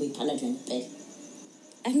 Angeke kube iPanado ngempela.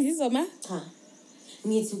 Angizwa ma? Cha.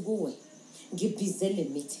 Ngithi kuwe ngibhizele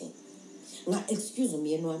meeting. Nga excuse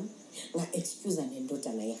umyeni wami, nga excuse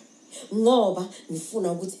nendodana yami. Ngoba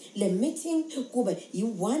ngifuna ukuthi le meeting kube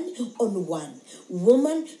yi-one-on-one,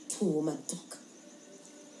 woman to woman talk.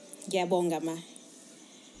 Ngiyabonga ma.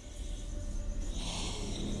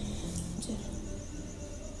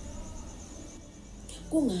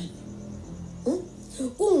 Kungani?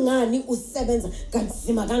 Kungani usebenza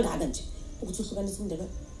kanzima kangaka nje ukuthi uhlukanise umndeni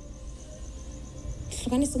wakho?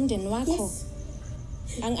 Hlukanisa umndeni wakho? Yes.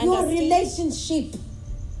 Your relationship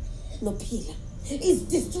noPhila is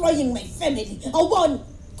destroying my family. Awuboni?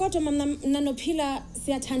 Kodwa mama noPhila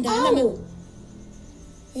siyathandana. Awu.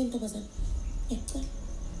 Ntombazana.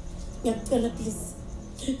 Ngiyacela please.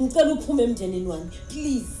 Ngicela uphume emndenini wami.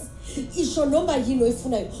 Please. Isho noma yini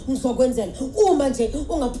oyifunayo ngizokwenzela uma nje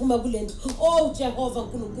ungaphuma kulento. Oh Jehova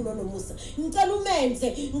uNkulunkulu onomusa. Ngicela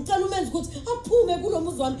umenze ukuthi aphume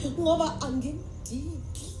kulomuzi wami ngoba angidiki.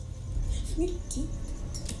 Ngidiki.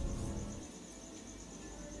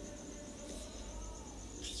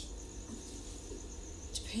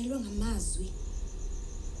 Phela ngamazwi.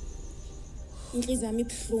 Inhliziyo yami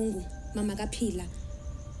ibhlungu mama kaPhila.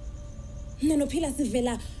 Mina noPhila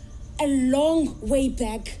sivela a long way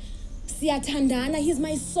back. Siyathandana, he's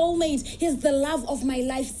my soulmate, he's the love of my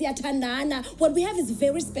life. Siyathandana. What we have is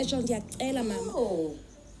very special, ngiyacela mama. Oh.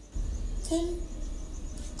 Then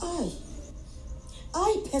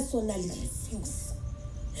I personally refuse.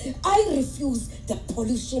 I refuse the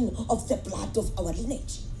pollution of the blood of our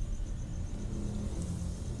lineage.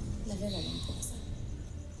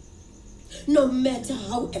 No matter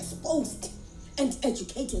how exposed and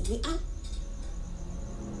educated we are,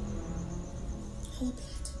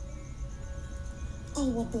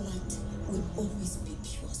 our blood will always be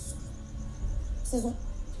pure. Says what?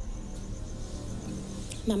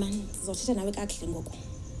 Mama, ngizothetha nawe kahle ngoku.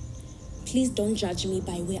 Please don't judge me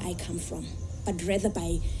by where I come from, but rather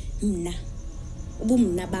by mna.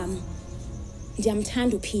 Ubumna bam.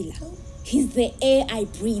 Ndiyamthanda uPhila. He's the air I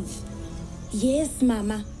breathe. Yes,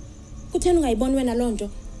 mama. Kutheni ungayiboni wena lonto?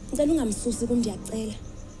 Ngicela ungamsusi kum, ndiyacela.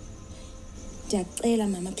 Ndiyacela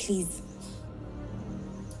mama, please.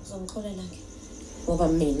 Uzongixolela ke. Ngoba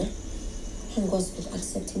mina angikwazi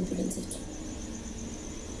uku-accept impilo zethu.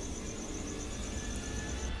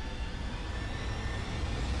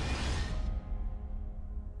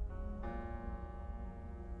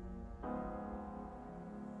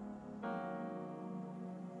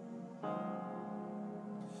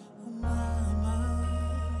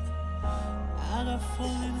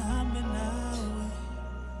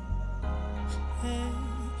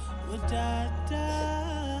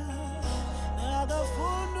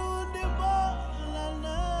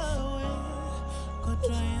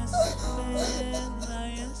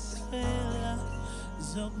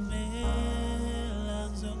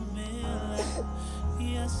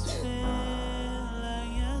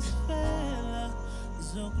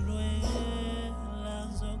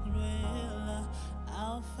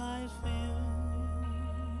 I'll fight for you.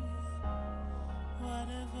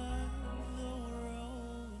 Whatever the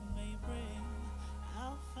world may bring,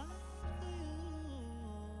 I'll fight for you.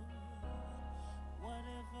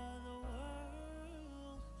 Whatever the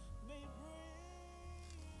world may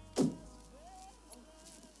bring.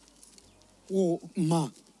 Oh ma,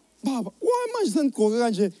 baba, why manje sengigqoke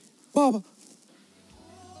kanje? Baba.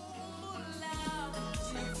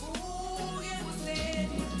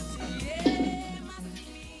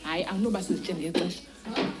 Hayi awunoba sizitshele ngexesha.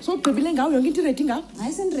 So ugqibile ngawo yonke into ready ngawo?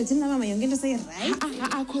 Hayi sendiready na mama yonke into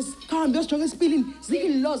seyi-right. Cause khambe uyosijonga esipilini.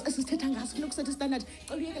 Zii-laws esisithetha ngaso funeka usethe istandard.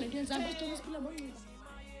 Cela uyeke le nto yenzayo uyosijonga esipilini moyini.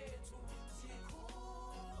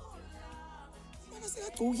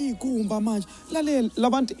 Sekagcoka ikhumba manje. Lalela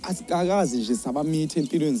labantu asikakazi nje sabamitha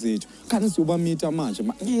empilweni zethu. Kanti siyobamitha manje.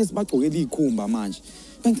 Ngeke sibagcokele ikhumba manje.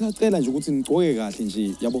 Bengisacela nje ukuthi nigcoke kahle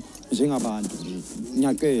nje yabo njengabantu nje.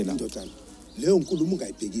 Ngiyacela ndodana. Leyo nkulumo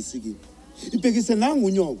ungayibhekisi kimi. Ibhekise nanga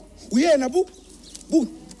unyoko. Uyena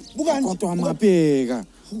bukani kodwa amabheka.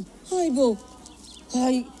 Hayibo.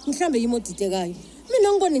 Hayi, mhlambe yimodidekayo.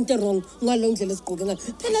 Mina ngibona into wrong ngalo ndlela esigqoke ngayo.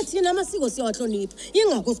 Phela thina amasiko siyawahlonipha.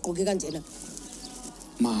 Yingakho sigqoke kanjena.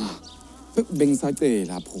 Ma,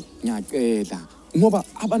 bengisacela lapho. Ngiyacela. Ngoba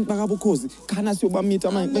abantu bakabukhozi khana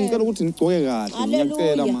siyobamitha manje. Bengicela ukuthi nigcoke kahle.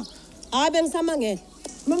 Ngiyacela ma. Hayi bengisamangela.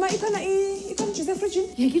 Mama, ikhona juice efrijini?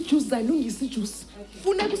 Yeke ijuice zayilungisa ijuice.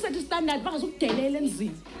 Funeka usethe standard bangazokudelela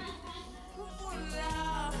emzini.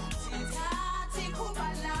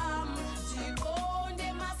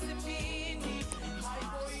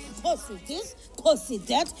 Khosi this, khosi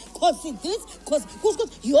that, khosi this, khosi kusho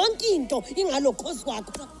yonke into ingalo khosi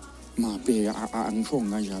wakho. Mabheka angishongo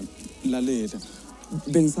kanjalo. Lalela.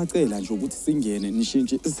 Bengisacela nje ukuthi singene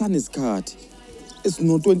nishintshe sanesikhathi. It's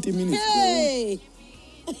no 20 minutes. Hey.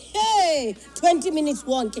 Hey, 20 minutes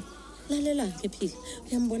wonke. Lalela ke phila.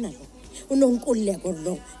 Uyambona lo. Unonkululeko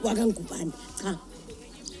lo wakangubani. Cha.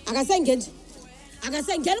 Akasengeni.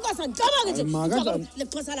 Akasengeni kwasanhlaba nje. Makanjani?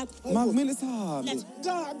 Lexhosa lakho. Makumele sihambe.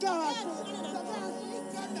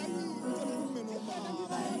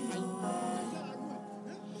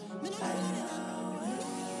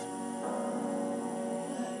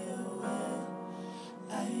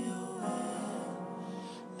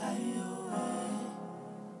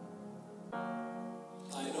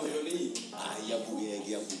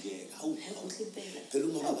 Phela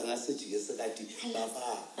uma baba ngasejike sekathi baba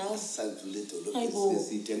asandule idolobha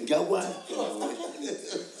eside ngiyakwazi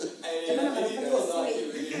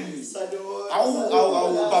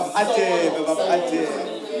awu baphathe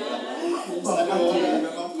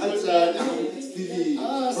Stevie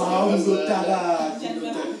hawu ndodakazi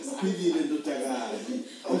Stevie ndodakazi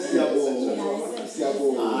siyabonga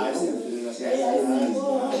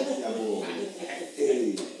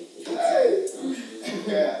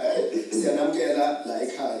siyanamkela la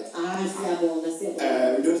ekhaya Siyabonga.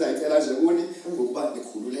 into endizayicela nje kuni ngokuba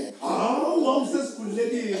nikhululeke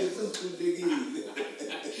sesikhululekile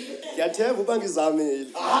ngiyathemba uba ngizamile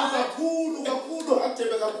kakhulu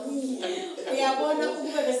athembe kakhulu Uyabona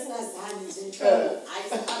ukube besingazani nje inhloko. Hayi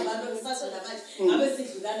sihamba ngisasho namanje. Ngabe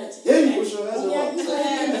sidlulana nje. hey usho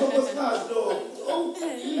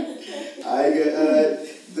hayi ke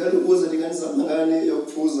vele ukuze ndinganizama ngani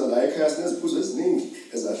yokuphuza la ekhaya sineziphuzo eziningi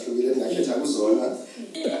ezahlukile endingakhetha kuzona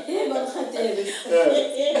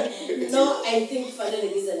No, I think fanele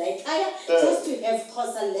ngize la ekhaya just to have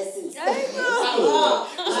Xhosa lessons.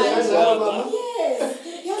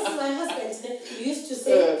 Yes, my husband used to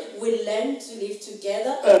say we learn to live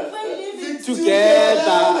together by living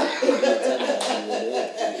Together.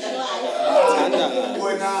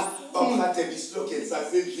 wena baphathe islogan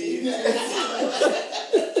sasendlini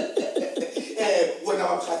wena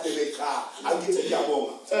baphathe bekha angithi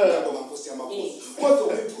ngiyabonga Nkosi yamakhosi kodwa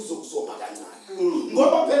uyiphuzo kuzoma kancane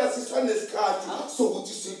ngoba phela sisanesikhathi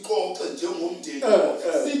sokuthi sixoxe njengomndeni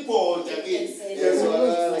sibonda ke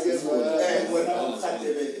wena baphathe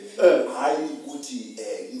hayi ukuthi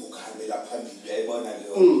ngokuhambela phambili uyayibona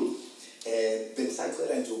leyo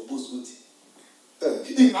bengisacela nje ukubuza ukuthi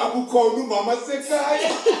ingabe ukhona umama sekhaya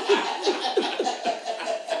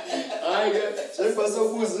hayi ke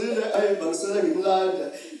sekubasokuzile ayi bangisela ngimlanda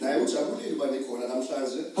naye ujabulile uba nikhona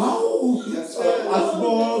namhlanje hawu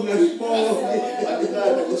asibonge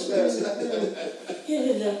angilanda kusheshe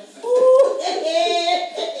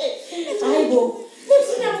Hayibo,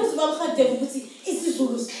 bethina futhi bamhadele ukuthi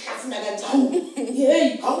isiZulu sihlafuna kanjani. Hey,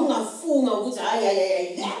 awungafunga ukuthi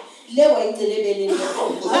hayi le wayicelebeleni.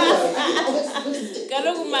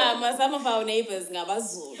 Kaloku mama, some of our neighbors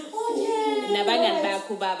ngabaZulu. Okay. Nabangani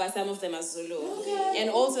bakho baba, some of them are Zulu. And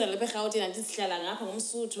also nalapha eGauteng nathi sihlala ngapha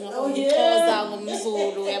ngumSuthu, ngapha ngixhosa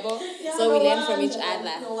ngumZulu, yabo. So we learn from each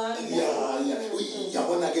other.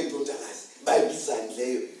 Yabona ke ndodakazi bayibizani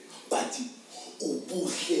leyo bathi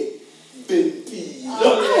ubuhle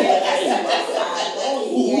bempilo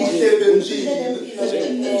ubuhle bempilo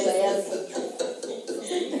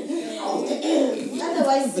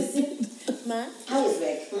Otherwise, Ma? how is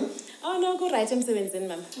work? Oh no, go right emsebenzini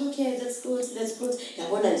mama. Okay, that's good.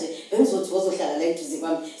 Yabona nje bengizothi wozohlala la eduze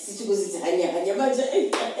kwami sithi kuzithi hanya manje.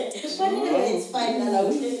 Fanele it's fine la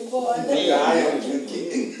uhleli khona.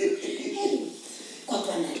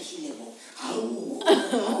 Kodwa nakhile bo.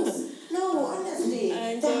 No, honestly,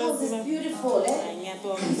 the house is beautiful,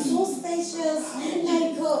 so spacious,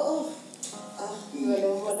 like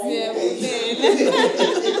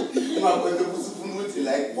Ungakwenza kusifuna ukuthi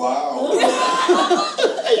like wow.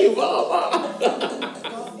 Hey baba.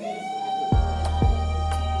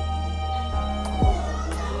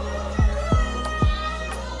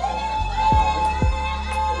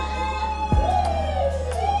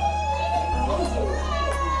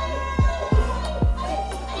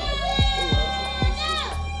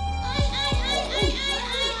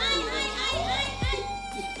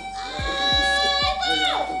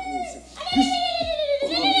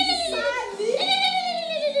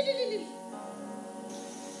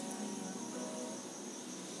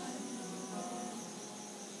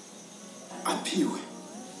 Aphiwe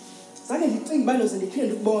zange ndicinga uba noze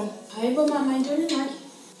ndiphinde ukubona. Hayi bo mama, yintoni ingxaki?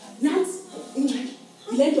 Nansi ingxaki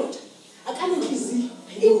yile ndoda akanentliziyo,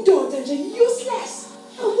 indoda nje useless,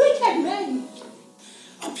 a wicked man.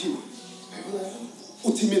 Aphiwe.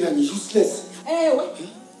 Uthi mina ngi-useless. Ewe.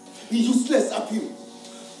 Ngi-useless aphiwe.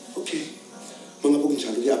 Okay. Mangabe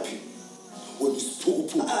kunjalo kuyaphiwe. Wena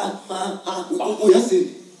isiphukuphuku.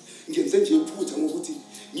 Uyazini? Ngenze nje iphutha ngokuthi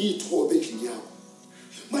ngiyithobe endlini yakho.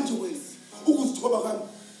 Manje wena ukuzithoba kwami.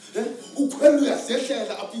 Ukhwela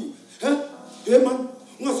uyasehlela aphiwe. Hey man,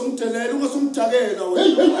 ungazomdelela, ungazomdakela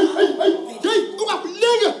wena. Hey,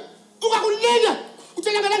 ungakulinga.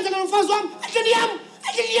 Utshela ngalendlela nomfazi wami, endlini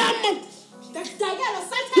yami man. Ndakudakela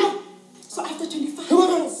Satan. So after 25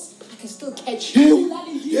 years, I can still catch you.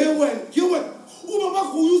 You went. Uma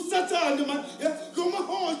bakuyo uSathane man. Lo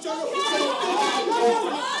mahotsha lo.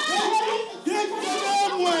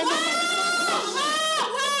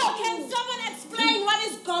 Can someone explain what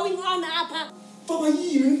is going on apha? Baba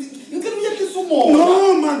yini? Ngicela uyehlise umoya.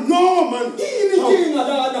 No man. Yini inkinga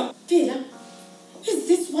lana? Tina, is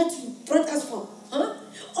this what you brought us for? Huh?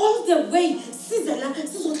 All the way, sizela,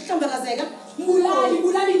 sizohlambazeka.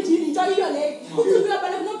 Bulali ndini into iyo le. Uthula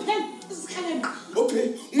bala no pen. Isikhaleni. Okay,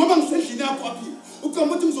 ngoba ngisendlini yakho aphi.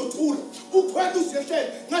 Ucamba ukuthi ngizothula. Ukhwela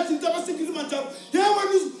usehlele. Ngathi into abasikile njalo. Yebo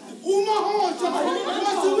uma hotsha.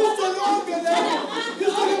 Wasibuza lonke le.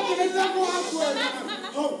 Ngizokuphela kwakho wena.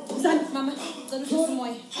 Mzala, mama, ngicela uhlise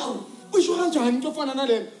umoya. Usho kanjani into ofana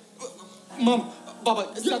nale? Mama, baba,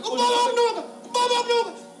 siyaxolisa. Baba,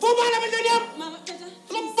 vumana endlini yami. Mama, tata.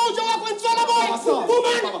 Lo mfowethu wakho wenzela bona.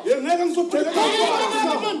 Vumana. Ngeke ngizokudela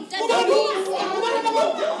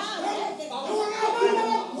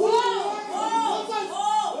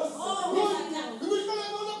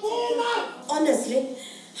Honestly,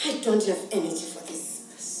 I don't have energy for this.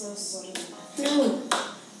 So sorry. No,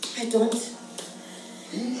 I don't.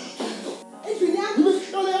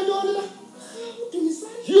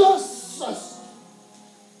 Yes.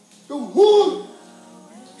 The whole.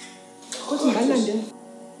 Kodwa ngalande.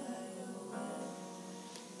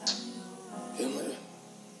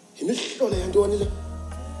 Imihlolo yantoni le?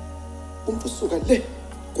 Umuntu usuka le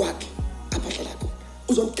kwakhe abahlala khona.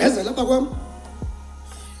 Uzongeza lapha kwami.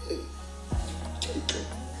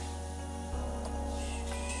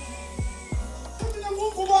 Mina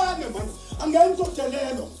nguvubane man. Angeke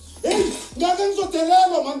ngizodelelo. Hey, ngeke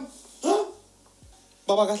ngizodelelo man. Ha?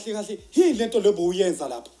 Baba kahle yini lento lebo uyenza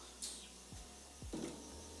lapha?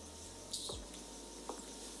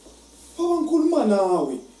 Baba ngikhuluma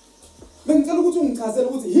nawe. Bengicela ukuthi ungichazele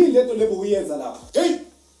ukuthi yini lento lebo uyenza lapha.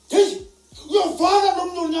 Hey! Uyovana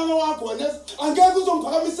nomnyonyana wakho wena. Angeke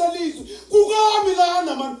uzongiphakamisa ilizwi. Kukami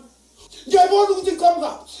lana man. Ngiyabona ukuthi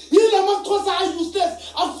iqhamuka. Yila maXhosa useless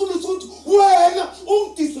afuna ukuthi wena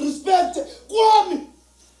ungidisrespect kwami.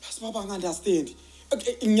 Asibaba ngandastand.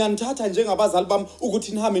 Ngiyanithatha njengabazali bami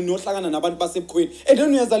ukuthi nihambe niyohlangana nabantu basebukhweni.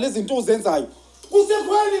 Endeni uyenza lezi zinto uzenzayo.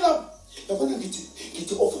 Kusekhweni lapha. Yabona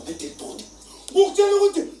ngithi over the dead body. Ukutshela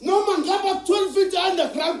ukuthi noma ngaba 12 feet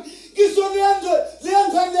underground ngizolenza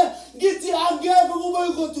ngithi angeke kube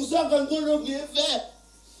ukuthi usanga ngcono ngife.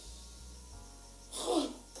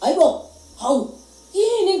 Hayibo, hawu.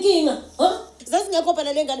 Yini inkinga? Ha? Zasingekho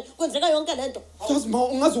phela lengane kwenzeka yonke lento. Yazi ma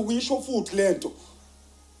ungaze uyisho futhi lento.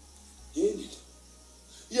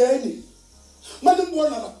 Yeni. Manje ngibona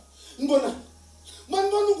la. Ngibona.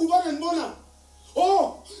 Manje ngibona ngibona.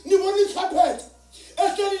 Oh, ngibona icarpet.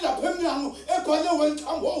 Ehleli lapha eminyango ebhale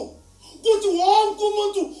welcome home. Kuthi wonke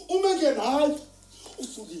umuntu umengena hayi.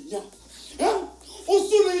 Usulinya.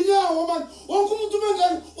 Usulinyawo man. Wonke umuntu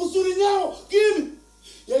umengena usulinyawo kimi.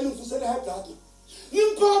 Yena ngifusela high blood.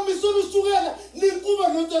 Nimphamise usukela ninkuba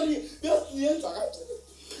notari. Yasiyenza kanjani?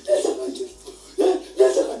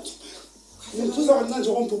 Yenza kanjani? Ngithuza kancane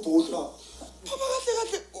nje ngombhubhuhla. Papa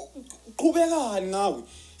kahle qhubekani ngawe.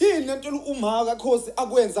 Yini lento umhaka Khosi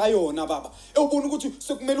akwenza yona baba. Ubona ukuthi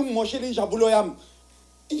sekumele ungimoshele injabulo yami.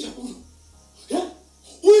 Injabulo.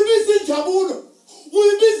 Uyibiza injabulo.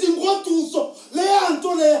 Uyibiza ingoduso. Leya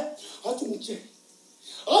nto leya. Athi ngitshela.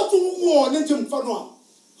 Athi ukuwona nje mfana wami.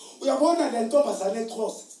 Uyabona le ntombazane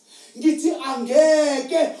eXhosa. Ngithi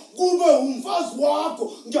angeke kube umfazi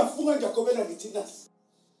wakho. Ngiyafunga ngiyagobela ngithi nasi.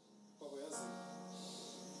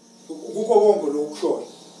 Kukho konke lokuhlola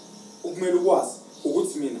ukumele ukwazi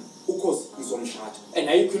ukuthi mina uKhosi ngizomshada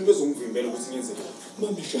ayikho into ezongivimbela ukuthi ngenze lokho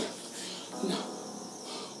mamisha na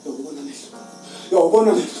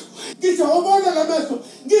yawubona lento ngithi awubona lamehlo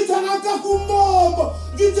ngithi angakakumbobo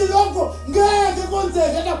ngithi lokho ngeke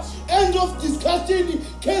kwenzeke la end of discussion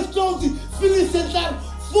case closed finish it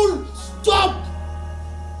full stop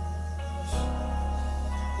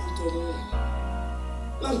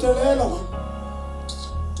Nangidelela man.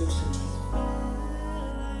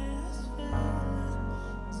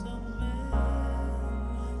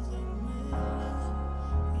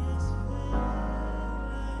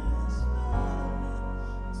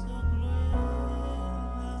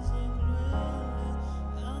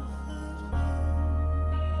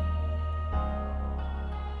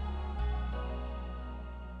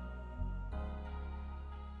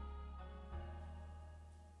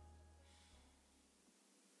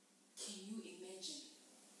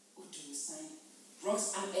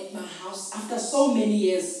 Rocks up at my house after so many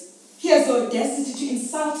years. He has the audacity to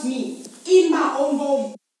insult me in my own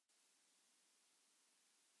home.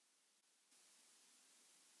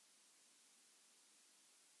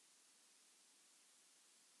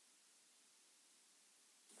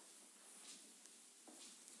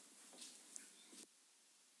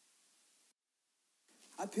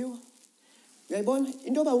 Aphiwa. Uyayibona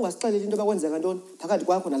into yoba ungasixeleli into yoba kwenzeka ntoni phakathi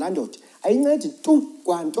kwakho nalaa ndoda ayincedi tu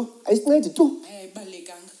kwanto ayisincedi tu.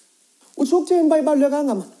 Ayibalulekanga. Utsho ukuthini uba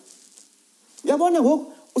ibalulekanga ma? Uyabona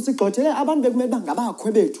ngoku usigxothele abantu bekumele uba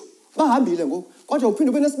ngabakhwe bethu bahambile ngoku kodwa uphinde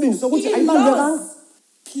ube nesibindi sokuthi ayibalulekanga.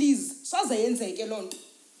 Please, soze yenzeke loo nto.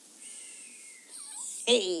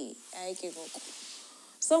 Hey, ayike gogo.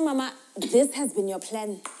 So mama, this has been your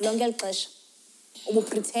plan lonke eli xesha.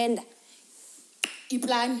 Ubupretenda.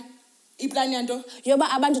 Iplani yanto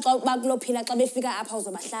yoba abantu xa bakulophila xa befika apha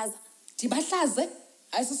uzobahlaza. Ndibahlaze?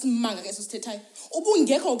 Ayisisimanga ke sosithethayo.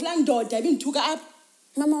 Ubungekho kulaa ndoda ibindithuka apha.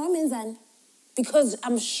 Mama wamenzani? Because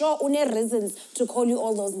I'm sure une reasons to call you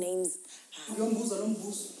all those names. Lo mbuzo.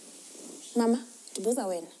 Mama, ndibuza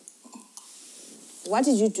wena. What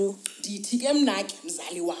did you do? Ndithi ke mna ke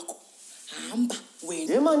mzali wakho. Hamba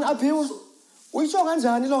wena. Ye mani Aphiwa. Uyitsho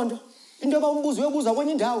kanjani loo nto? Into yoba umbuzo uyobuza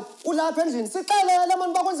kwenye indawo ulapha endlini sixelele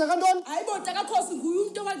mani bakwenzeka ntoni? Hayi bo takakhosi nguye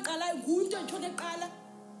umuntu owaqalayo nguye umuntu entshone eqala.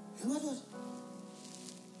 Yemadoda.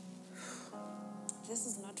 This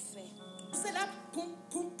is not fair. Selapha pum.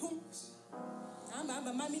 Hamba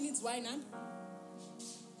mama needs wine hamba.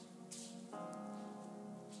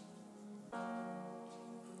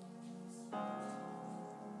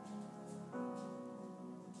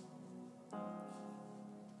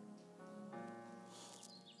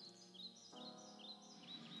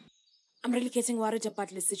 I'm really getting worried about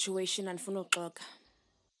the situation and ndifuna uxoxa.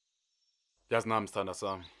 Yazi nami sithanda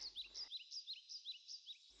sami.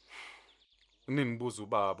 Ningibuza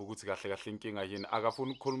ubaba ukuthi kahle inkinga yini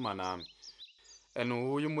akafuni ukukhuluma nami. And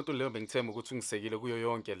uyu umuntu leyo bengithemba ukuthi ungisekile kuyo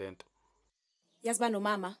yonke lento. Yazi ba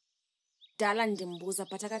nomama dala ndimbuza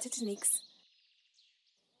but akathethi nix.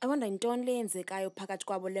 I wonder intoni leyenzekayo phakathi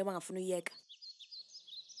kwabo leyo bangafuna uyeka.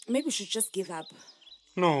 Maybe we should just give up.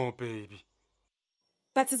 No baby.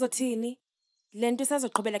 But sizothini? Lento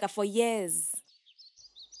isazoqhubeleka for years.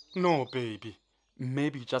 No baby.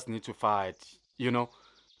 Maybe you just need to fight. You know,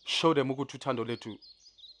 show them ukuthi uthando lethu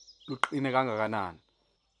luqine kangakanani.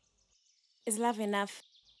 Is love enough?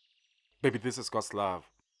 Baby, this is God's love.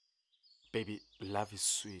 Baby, love is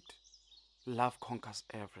sweet. Love conquers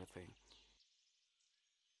everything.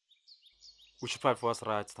 We should fight for us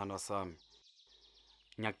rights, Thandwa Sami.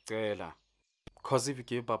 Ngiyakucela. Because if you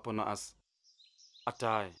give up on us, I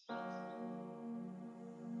die.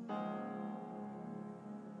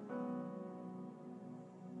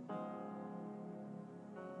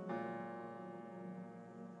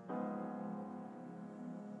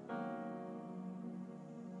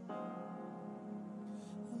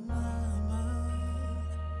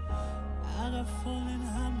 Falling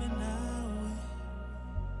hambe nawe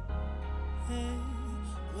hey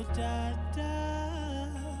utata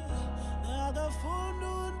akafuna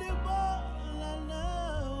undibona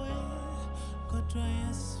nawe kodwa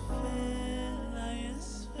yasifela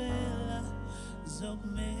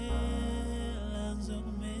zokumela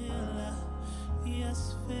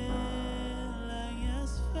yasifela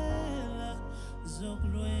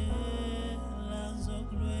zokulwela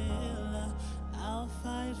I'll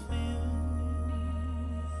fight for you.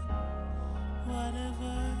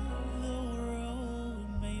 Whatever the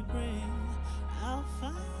world may bring, I'll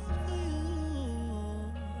fight for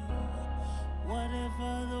you.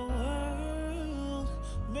 Whatever the world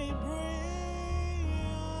may bring,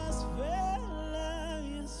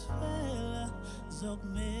 Yasfela,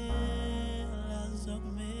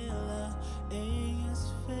 Zogmela,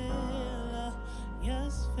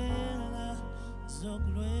 Yasfela,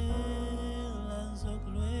 Zogluela,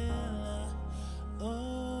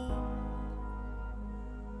 oh.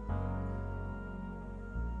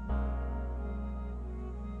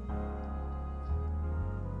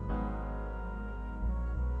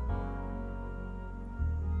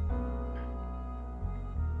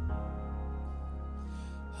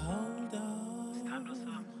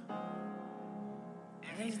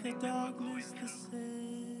 the darkness the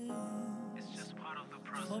same? It's just part of the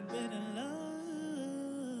process. Forbidden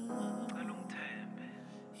love,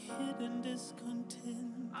 hidden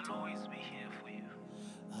discontent. I'll always be here for you.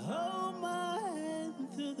 Hold my hand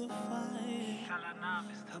through the fight. I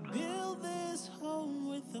build this home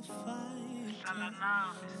with the fight.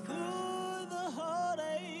 Through the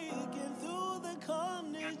heartache and through the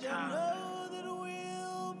carnage, I know that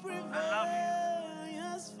we'll prevail.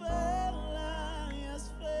 Yes, fella, yes,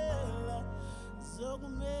 fella.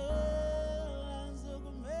 Zogumela,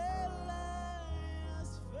 zogumela. Yes,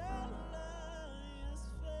 fella, yes,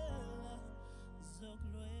 fella.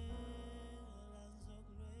 Zogluela,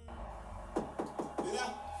 zogluela. Bila.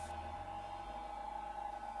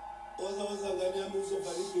 Oza ngani yami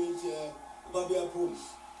uzovala idate ubaba uyaphuma.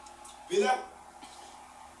 Bila.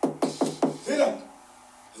 Bila.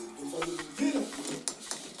 Bila.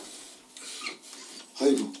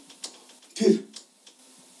 Hayibo. Phila.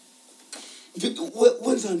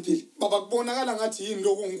 Wenzani phila? Baba kubonakala ngathi yini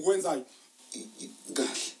lokho ngikwenzayo.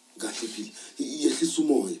 Kahle phila. Yehlisa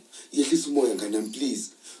umoya ngani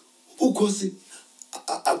please. Ukhosi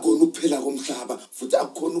akona ukuphela komhlaba futhi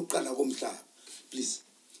akona ukuqala komhlaba. Please.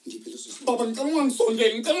 Ngiphela sosi. Baba ngicela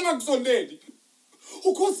ungangisondeli.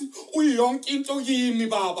 Ukhosi uyonke into kimi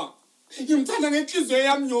baba. Ngimthanda ngenhliziyo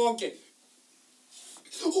yami yonke.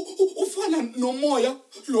 Ufana nomoya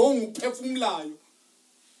lo ngiphefumulayo.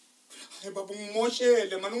 Hayi baba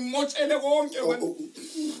ngimoshele man ngimoshele konke man.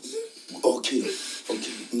 Okay.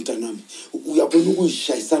 Mntanami, uyabona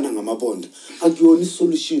ukuyishayisana ngamabonda. Akuyona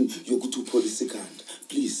isolution yokuthi upholise ikhanda.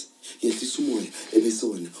 Please, yehlisa umoya ebese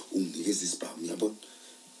wena unginikeza isibhamu, yabona?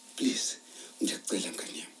 Please, ngiyacela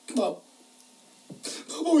ngani yami. Baba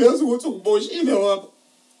uyazi ukuthi ungiboshile baba.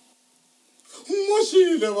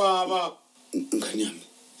 Ngimoshile baba. Ngani yami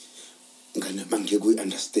angeke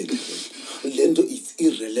uyi-understand lento is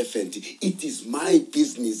irrelevant. It is my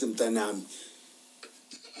business mntanami.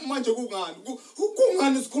 Manje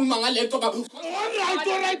kungani sikhuluma ngalento baba?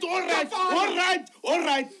 All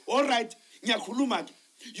right. Ngiyakhuluma ke.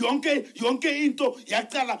 Yonke into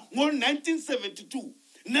yaqala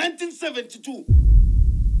ngo-1972.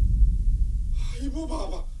 Hayibo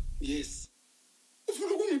baba. Yes.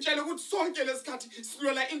 Ufuna ukungitshela ukuthi sonke lesikhathi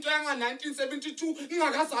silwela into yanga-1972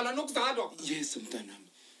 ngingakazalwa nokuzalwa? Yes mntanami.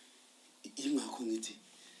 Ingakho ngithi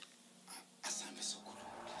asambe sokhuluma.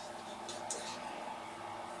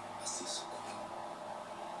 Asisokhuluma.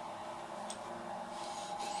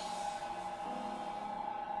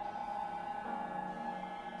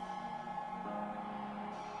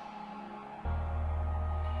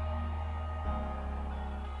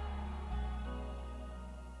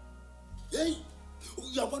 Hey,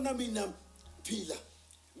 uyabona mina phila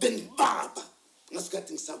bengibaba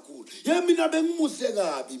ngasikhathi ngisakhula. Ye mina bengimuhle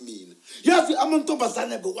kabi mina. Yazi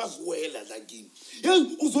amantombazane bekwaziwela la kimi. Hey,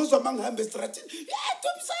 uzozwa mangihamba estratini.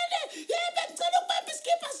 Tumsane, bengicela ukubamba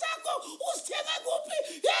iskipa sakho. Usithenga kuphi?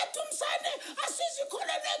 Tumsane, asizi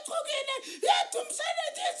khona nethukile. Tumsane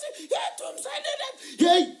this, tumsane that.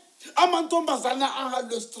 Hey, amantombazane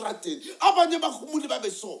ahalo estratini. Abanye bakhumuli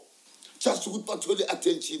babe so. Just ukuthi bathole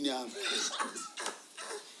attention yami.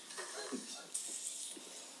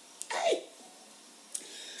 Hey.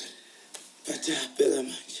 Bheka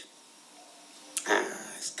manje.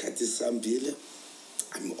 Isikhathi sambile.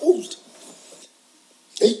 I'm old.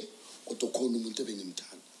 Hey, kodwa khona umuntu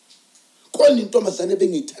ebengimthanda. Khona intombazane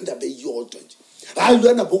ebengiyithanda beyodwa nje. Hayi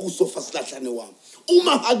lona bokusofa silahlane wami.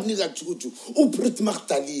 Uma akunika Juju, uPretty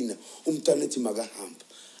Magdalena, umntana ethi makahamba.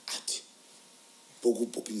 Athi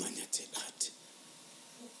bokubhopha imanyathela athi.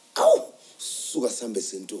 Awu, suka sambe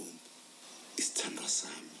sentombi. Isithando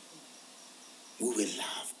sami. We will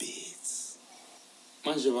love beats.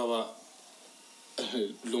 Manje baba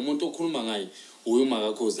lo muntu okhuluma ngaye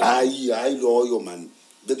uyomakakhoza. Hayi loyo man.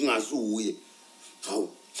 Bekungazi uye. Hawu.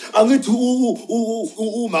 Angithi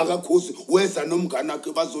umakakhosi weza nomngane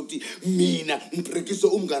wakhe bazothi mina ngibrekise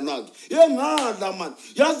umngane wakhe. Ngala man.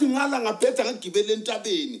 Yazi ngala ngaphetha ngagibela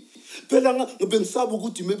entabeni. Phela ngibe ngisaba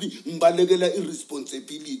ukuthi maybe ngibalekela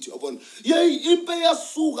irresponsibility yabona. Hey, impe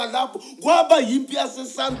yasuka lapho kwaba yimpi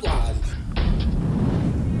yasesandwane.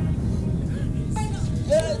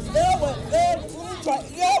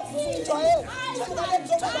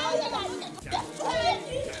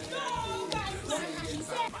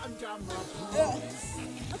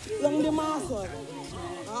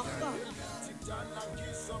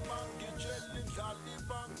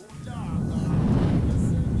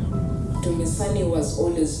 Dumisani was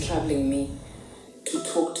always troubling me to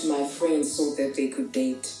talk to my friends so that they could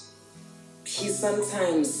date. He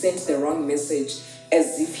sometimes sent the wrong message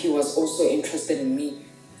as if he was also interested in me,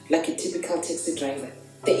 like a typical taxi driver.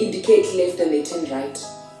 They indicate left and they turn right.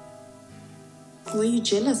 Were you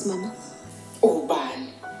jealous, Mama? Oh, ban.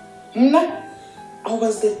 Mna, I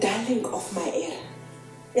was the darling of my era.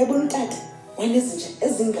 Yabona tata, wanezinja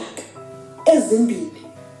ezingaka,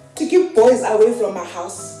 ezimbini. To keep boys away from my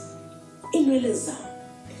house. Inwele zam,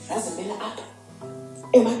 zazimela apha.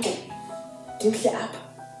 Emagxeni, ndimhle apha.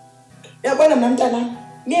 Yabona mna mntanam,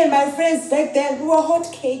 me and my friends back then, we were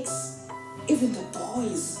hot cakes. Even the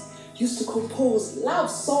boys used to compose love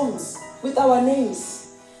songs with our names.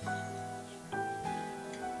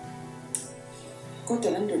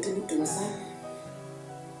 Kodwa laa ndoda imidumisana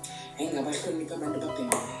ayingabahloniphi abantu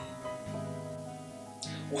ababhinqileyo.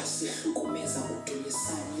 Wasihlukumeza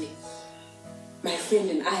udumisane. My friend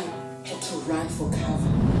and I had to run for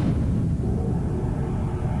cover.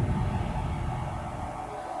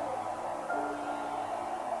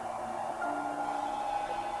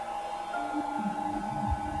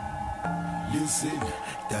 Listen,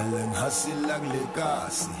 darling, hustle like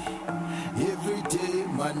legacy. Every day,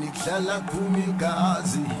 man, iklala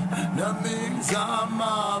kumigazi.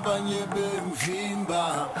 Namingzama abanye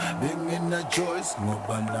bengvimba. Bengena choice,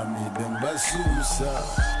 ngoba nami bengibasusa.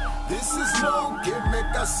 This is no game,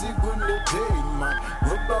 make a single pain, man.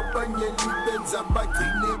 Ngoba abanye libenza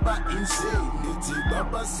bagcine ba insane. Nithi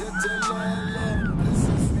baba sethelele.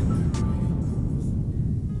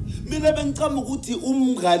 Mina bengicama ukuthi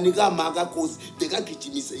umngani kaMaka Khosi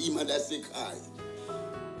bekagijimise imali yasekhaya.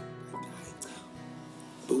 Hayi cha.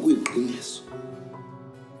 Bokuyiqiniso.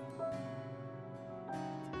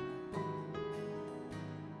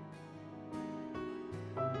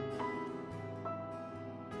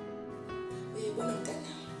 Uyabona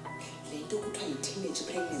mntana, le nto kuthiwa yi-teenage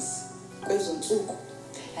pregnancy kwezo ntsuku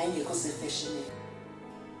ayingekho sefashionini.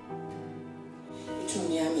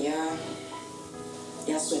 Itshomi yami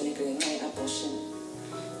yasweleka ngenxa ye-abortion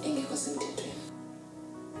engekho semthethweni.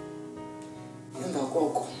 Emva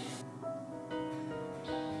koko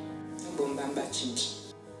ubomi bam batshintsha.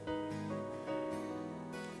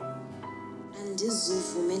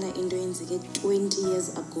 Andizuvumela into eyenzeke 20 years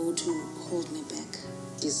ago to hold me back.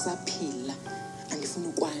 Ndisaphila,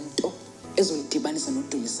 andifuni kwanto ezondidibanisa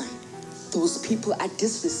nodumisane. Those people are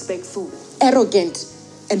disrespectful, arrogant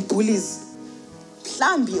and bullies.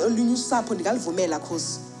 Mhlambi olunye usapho ndingalivumela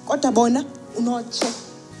Khosi, kodwa bona unotshe.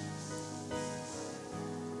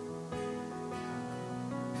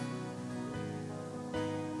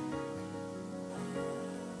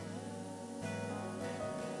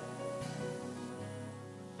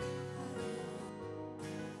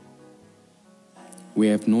 We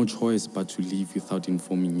have no choice but to leave without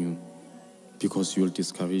informing you, because you'll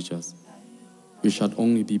discourage us. We shall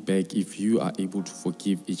only be back if you are able to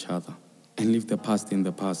forgive each other and leave the past in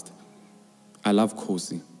the past. I love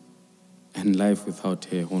Khosi, and life without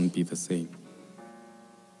her won't be the same.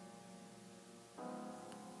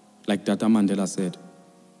 Like Tata Mandela said,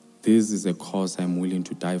 this is a cause I'm willing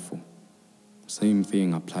to die for. Same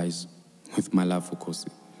thing applies with my love for Khosi.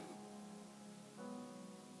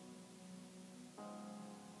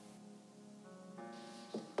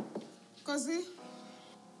 Khosi.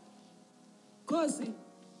 Khosi.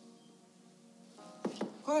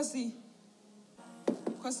 Khosi.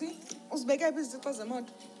 Khosi, usibeke phi izixha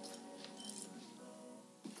zemoto?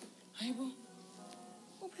 Hayibo.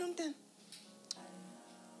 Uphi lo mntana?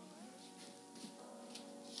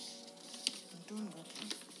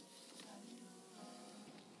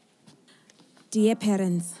 Dear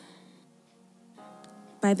parents,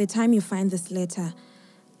 by the time you find this letter,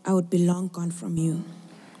 I would be long gone from you.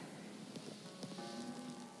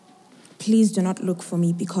 Please do not look for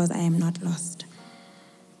me because I am not lost.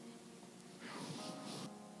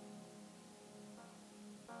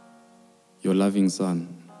 Your loving son,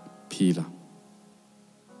 Phila.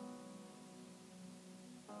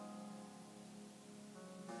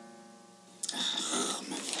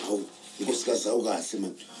 Hawu, nkosikazi awukahle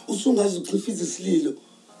man. Usungazigxifisa isililo.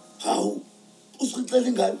 Hawu. Usixela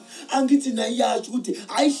ingane angithi nayathi ukuthi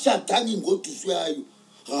ayishadanga ingoduso yayo.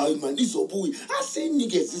 Hayi man izobuya.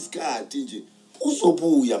 Asinikeze isikhathi nje.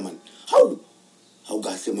 Uzobuya man. Hawu.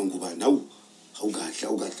 Awukahle mangubani. Hawu.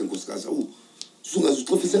 Awukahle nkosikazi. Hawu.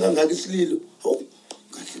 Usungazixifisa kangaka isililo. Hawu.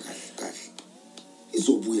 Kahle.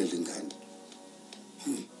 Izobuya lengane.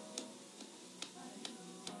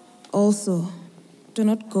 Also, do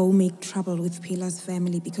not go make trouble with Phila's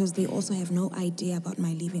family because they also have no idea about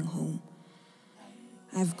my leaving home.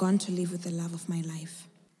 I've gone to live with the love of my life.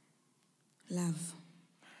 Love,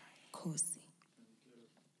 Khosi.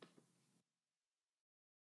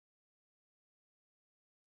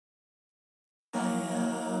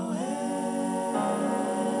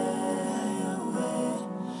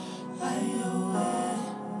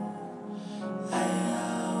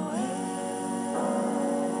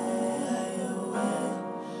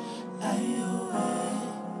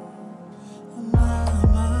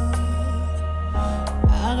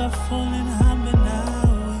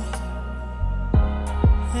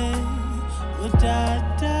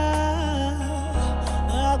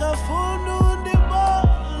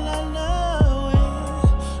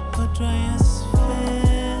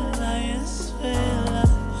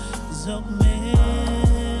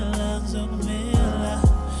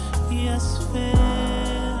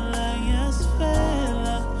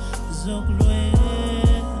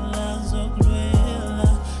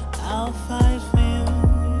 I'll fight for you.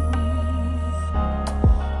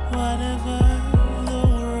 Whatever the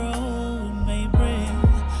world may bring,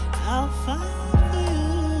 I'll fight for you.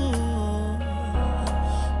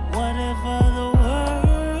 Whatever the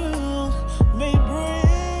world may bring,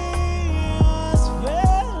 yes,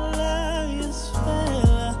 fella,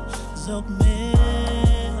 Zogmela,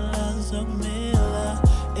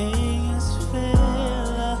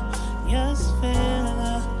 yes,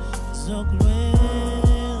 fella,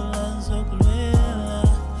 Zogluela,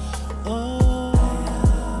 oh.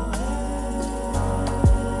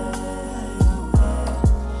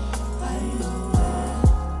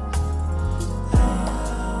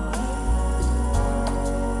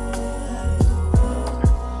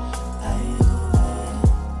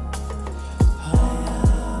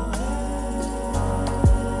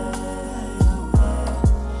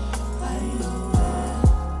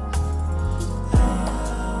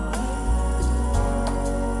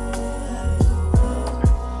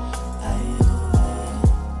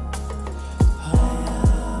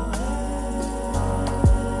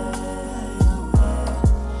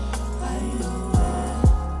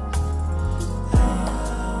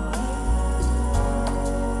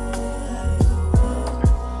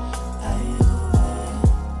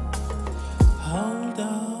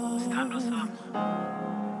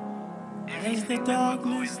 Is the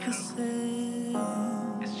darkness the same?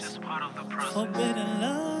 It's just part of the process. Forbidden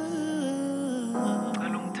love,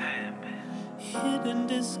 hidden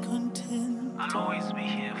discontent. I'll always be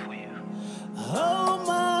here for you. Hold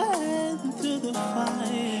my hand through the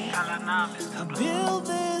fire. I build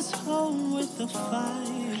this home with the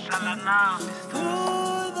fire.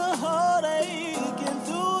 Through the heartache and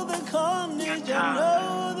through the carnage, I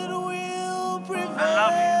know that we'll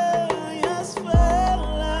prevail. Yes,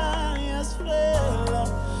 fella,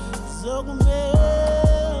 Zogmela,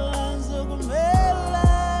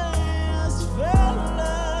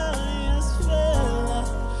 yes, fella,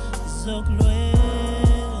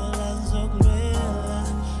 Zogluela,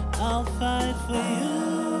 I'll fight for you.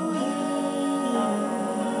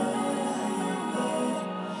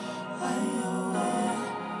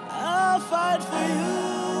 I'll fight for you.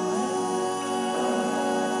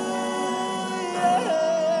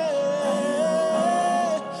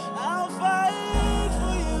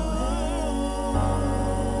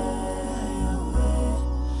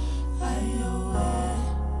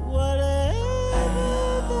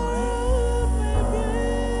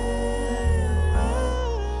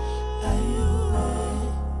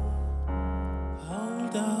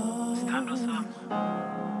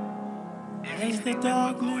 Is the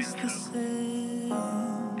darkness the same?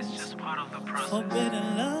 It's just part of the process.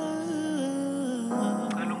 Forbidden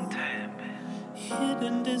love,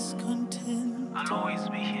 hidden discontent. I'll always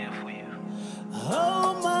be here for you.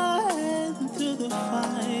 Hold my hand through the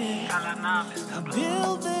fire. I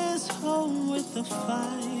build this home with the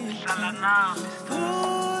fire.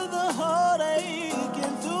 Through the heartache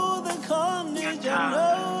and through the carnage, I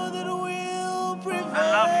know that we'll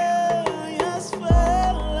prevail.